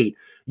that state,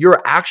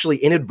 you're actually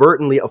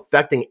inadvertently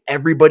affecting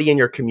everybody in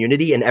your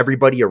community and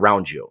everybody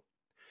around you.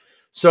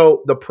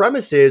 So the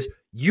premise is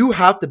you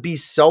have to be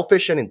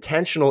selfish and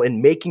intentional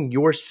in making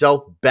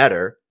yourself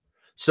better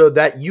so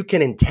that you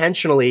can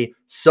intentionally,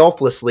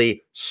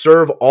 selflessly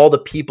serve all the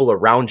people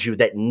around you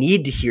that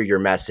need to hear your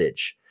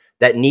message,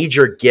 that need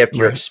your gift,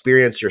 your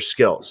experience, your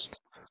skills.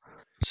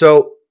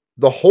 So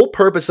the whole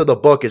purpose of the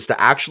book is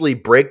to actually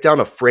break down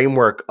a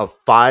framework of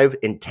 5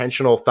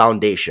 intentional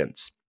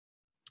foundations.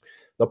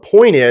 The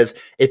point is,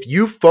 if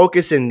you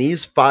focus in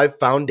these 5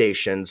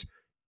 foundations,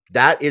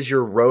 that is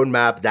your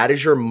roadmap. That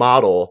is your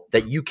model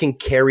that you can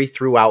carry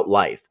throughout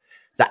life.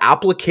 The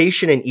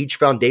application in each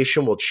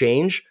foundation will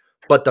change,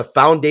 but the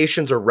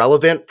foundations are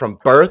relevant from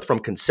birth, from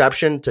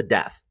conception to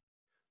death.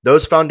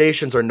 Those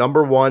foundations are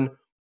number 1,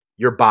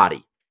 your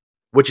body,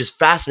 which is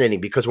fascinating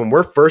because when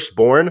we're first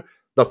born,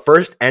 the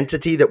first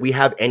entity that we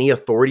have any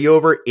authority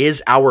over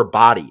is our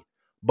body.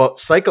 But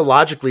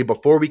psychologically,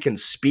 before we can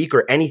speak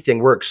or anything,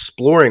 we're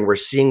exploring, we're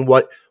seeing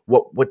what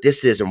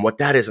this is and what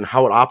that is and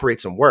how it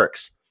operates and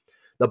works.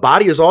 The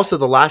body is also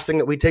the last thing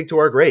that we take to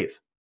our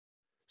grave.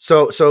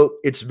 So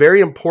it's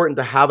very important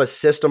to have a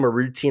system, a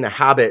routine, a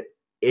habit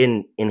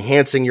in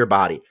enhancing your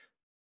body.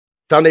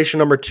 Foundation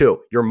number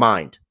 2, your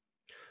mind.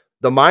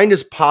 The mind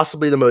is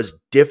possibly the most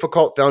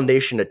difficult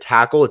foundation to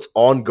tackle. It's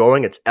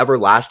ongoing, it's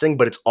everlasting,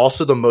 but it's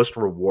also the most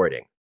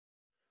rewarding.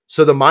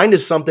 So the mind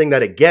is something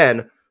that,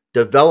 again,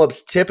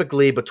 develops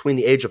typically between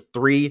the age of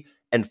 3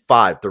 and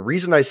 5. The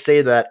reason I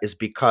say that is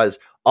because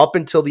up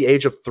until the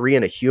age of 3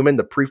 in a human,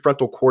 the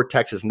prefrontal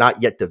cortex is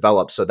not yet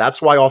developed. So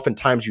that's why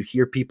oftentimes you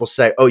hear people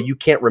say, oh, you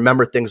can't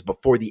remember things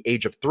before the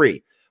age of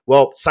 3.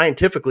 Well,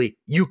 scientifically,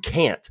 you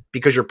can't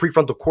because your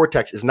prefrontal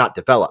cortex is not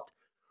developed.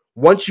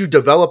 Once you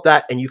develop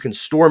that and you can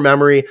store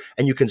memory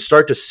and you can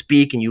start to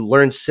speak and you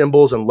learn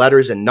symbols and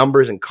letters and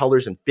numbers and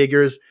colors and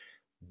figures,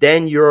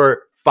 then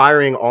you're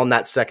firing on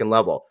that second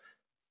level.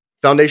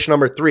 Foundation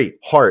number 3,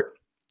 heart.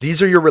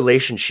 These are your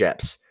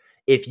relationships.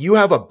 If you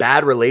have a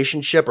bad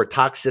relationship or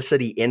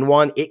toxicity in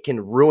one, it can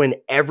ruin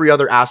every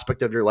other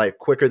aspect of your life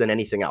quicker than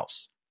anything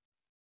else.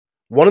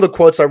 One of the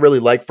quotes I really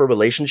like for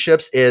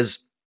relationships is,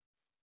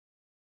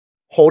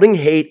 holding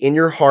hate in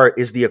your heart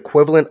is the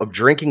equivalent of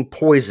drinking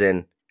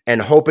poison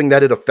and hoping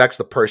that it affects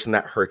the person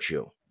that hurt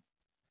you.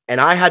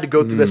 And I had to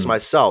go through this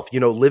myself,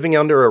 living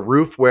under a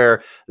roof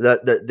where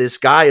this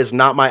guy is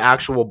not my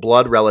actual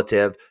blood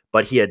relative,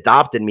 but he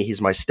adopted me.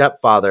 He's my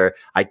stepfather.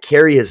 I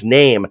carry his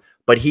name,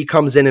 but he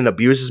comes in and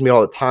abuses me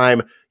all the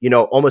time,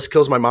 almost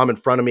kills my mom in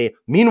front of me.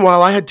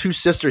 Meanwhile, I had 2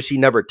 sisters he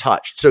never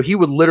touched. So he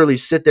would literally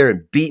sit there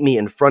and beat me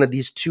in front of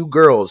these 2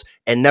 girls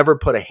and never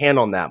put a hand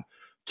on them.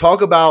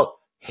 Talk about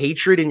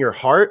hatred in your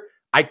heart.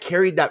 I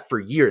carried that for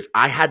years.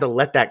 I had to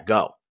let that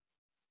go.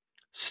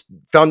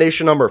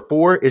 Foundation number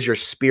 4 is your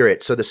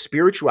spirit. So the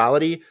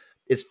spirituality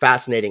is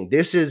fascinating.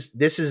 This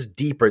is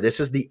deeper. This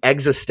is the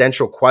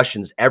existential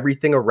questions,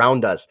 everything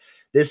around us.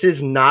 This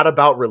is not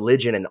about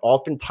religion. And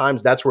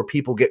oftentimes that's where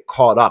people get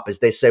caught up, is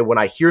they say, when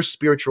I hear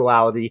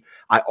spirituality,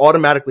 I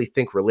automatically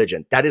think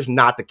religion. That is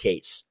not the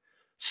case.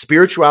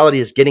 Spirituality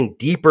is getting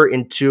deeper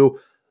into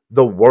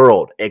the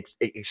world,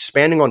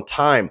 expanding on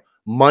time,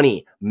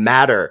 money,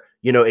 matter,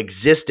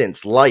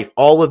 existence, life,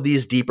 all of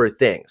these deeper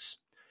things.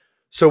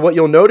 So what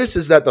you'll notice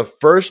is that the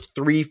first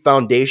 3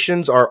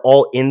 foundations are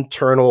all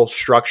internal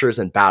structures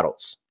and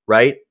battles,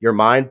 right? Your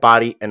mind,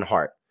 body, and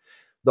heart.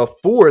 The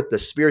 4th, the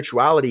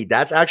spirituality,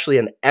 that's actually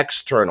an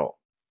external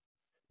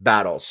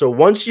battle. So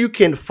once you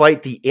can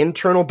fight the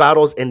internal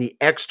battles and the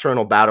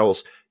external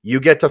battles, you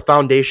get to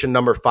foundation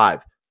number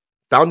 5.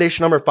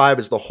 Foundation number 5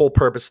 is the whole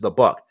purpose of the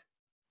book.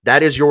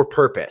 That is your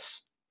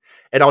purpose.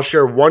 And I'll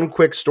share one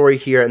quick story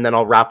here and then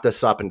I'll wrap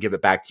this up and give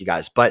it back to you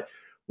guys. But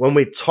when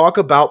we talk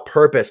about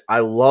purpose, I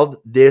love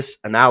this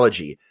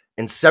analogy.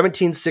 In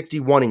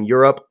 1761 in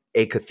Europe,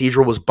 a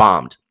cathedral was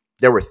bombed.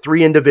 There were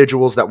 3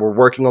 individuals that were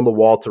working on the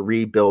wall to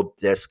rebuild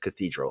this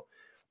cathedral.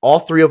 All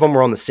 3 of them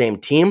were on the same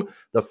team.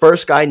 The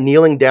first guy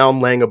kneeling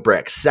down, laying a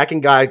brick.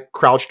 Second guy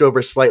crouched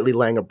over slightly,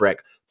 laying a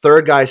brick.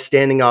 Third guy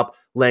standing up,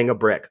 laying a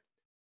brick.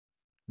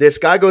 This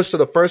guy goes to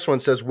the first one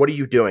and says, "What are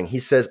you doing?" He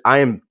says, "I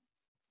am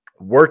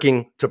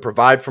working to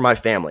provide for my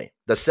family."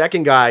 The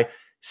second guy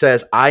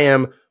says, "I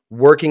am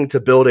working to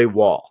build a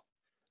wall."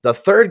 The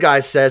third guy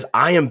says,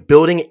 "I am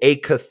building a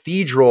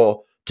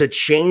cathedral to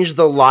change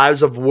the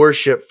lives of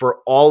worship for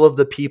all of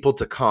the people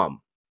to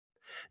come."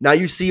 Now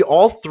you see,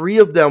 all 3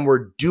 of them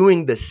were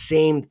doing the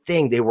same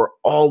thing. They were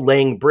all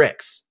laying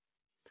bricks.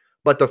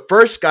 But the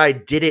first guy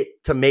did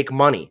it to make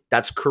money.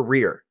 That's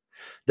career.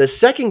 The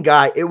second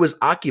guy, it was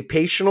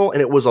occupational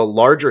and it was a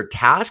larger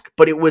task,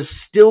 but it was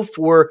still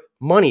for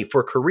money,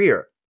 for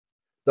career.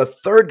 The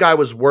third guy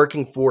was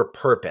working for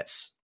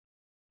purpose.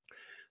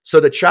 So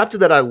the chapter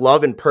that I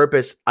love in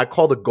purpose, I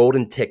call the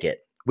golden ticket.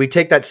 We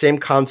take that same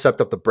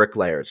concept of the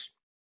bricklayers.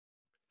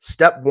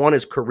 Step 1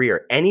 is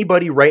career.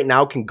 Anybody right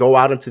now can go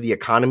out into the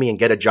economy and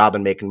get a job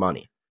and making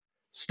money.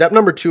 Step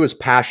number 2 is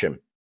passion.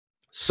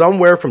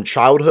 Somewhere from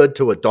childhood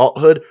to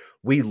adulthood,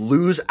 we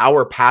lose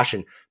our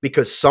passion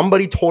because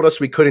somebody told us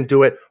we couldn't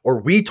do it,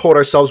 or we told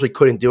ourselves we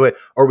couldn't do it,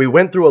 or we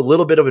went through a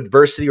little bit of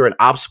adversity or an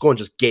obstacle and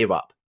just gave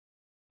up.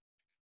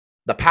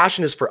 The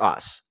passion is for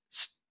us.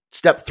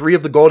 Step 3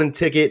 of the golden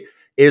ticket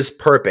is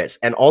purpose.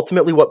 And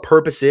ultimately what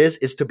purpose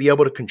is to be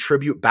able to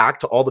contribute back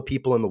to all the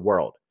people in the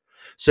world.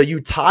 So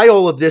you tie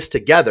all of this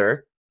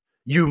together,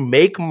 you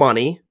make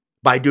money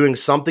by doing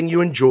something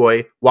you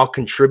enjoy while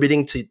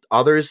contributing to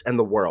others and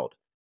the world.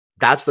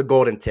 That's the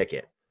golden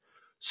ticket.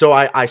 So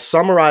I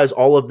summarize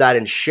all of that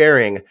in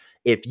sharing.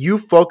 If you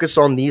focus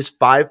on these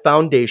 5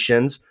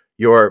 foundations,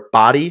 your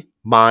body,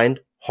 mind,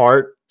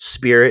 heart,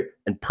 spirit,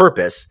 and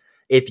purpose,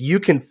 if you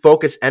can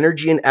focus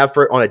energy and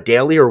effort on a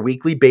daily or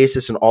weekly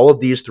basis in all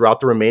of these throughout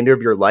the remainder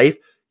of your life,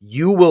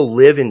 you will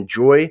live in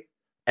joy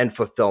and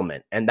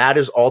fulfillment. And that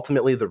is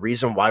ultimately the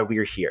reason why we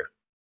are here.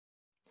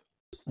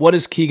 What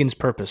is Keegan's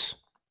purpose?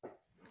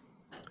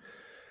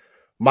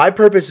 My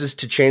purpose is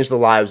to change the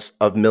lives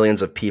of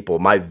millions of people.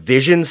 My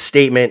vision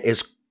statement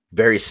is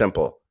very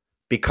simple.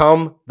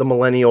 Become the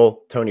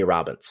millennial Tony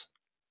Robbins.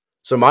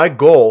 So my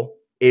goal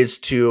is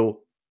to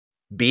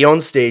be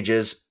on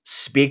stages,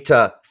 speak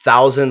to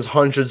thousands,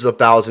 hundreds of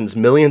thousands,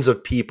 millions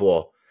of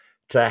people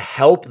to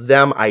help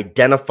them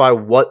identify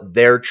what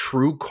their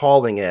true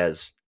calling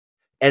is.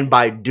 And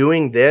by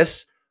doing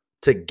this,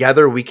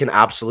 together we can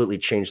absolutely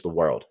change the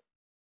world.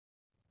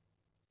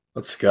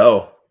 Let's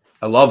go.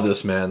 I love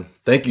this, man.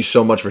 Thank you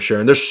so much for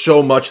sharing. There's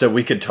so much that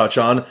we could touch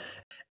on.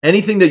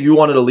 Anything that you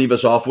wanted to leave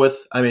us off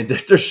with? I mean,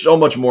 there's so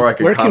much more I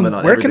could comment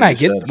on. Where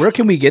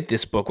can we get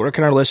this book? Where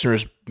can our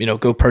listeners,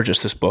 go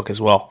purchase this book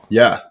as well?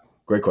 Yeah,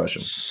 great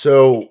question.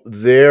 So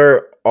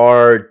there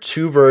are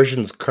 2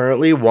 versions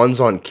currently.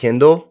 One's on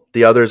Kindle,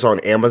 the other's on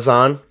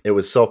Amazon. It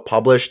was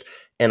self-published,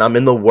 and I'm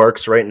in the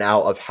works right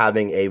now of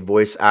having a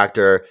voice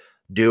actor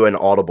do an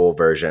Audible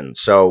version.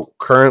 So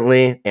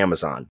currently,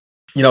 Amazon.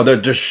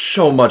 There's just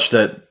so much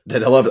that I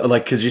love,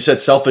 like, because you said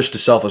selfish to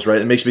selfless,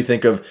 right? It makes me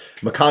think of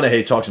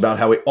McConaughey talks about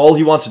how all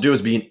he wants to do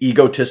is be an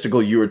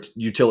egotistical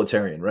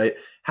utilitarian, right?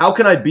 How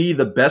can I be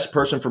the best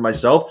person for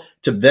myself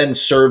to then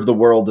serve the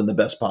world in the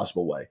best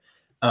possible way?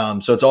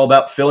 So it's all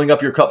about filling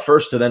up your cup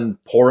first to then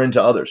pour into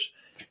others.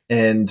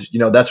 And,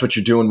 that's what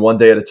you're doing one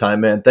day at a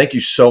time, man. Thank you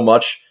so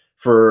much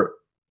for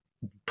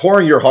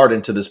pouring your heart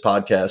into this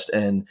podcast.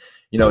 And,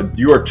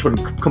 you are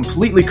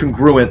completely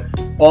congruent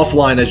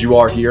offline as you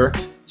are here.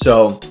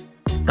 So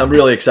I'm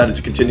really excited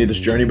to continue this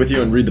journey with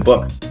you and read the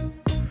book.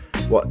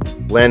 Well,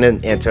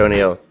 Landon,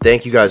 Antonio,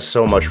 thank you guys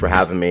so much for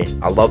having me.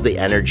 I love the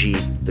energy.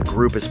 The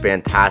group is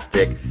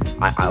fantastic.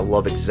 I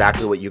love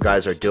exactly what you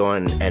guys are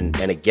doing. And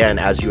again,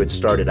 as you had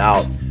started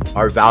out,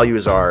 our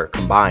values are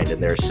combined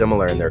and they're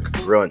similar and they're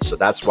congruent. So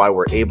that's why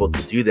we're able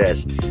to do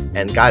this.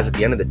 And guys, at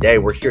the end of the day,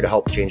 we're here to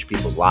help change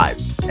people's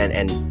lives.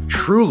 And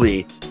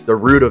truly, the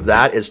root of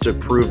that is to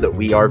prove that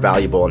we are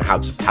valuable and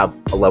have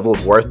a level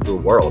of worth to the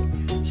world.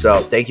 So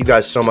thank you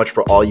guys so much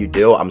for all you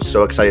do. I'm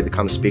so excited to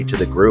come speak to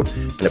the group.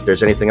 And if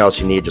there's anything else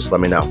you need, just let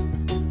me know.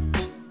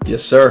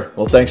 Yes, sir.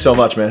 Well, thanks so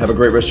much, man. Have a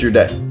great rest of your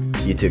day.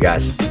 You too,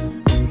 guys.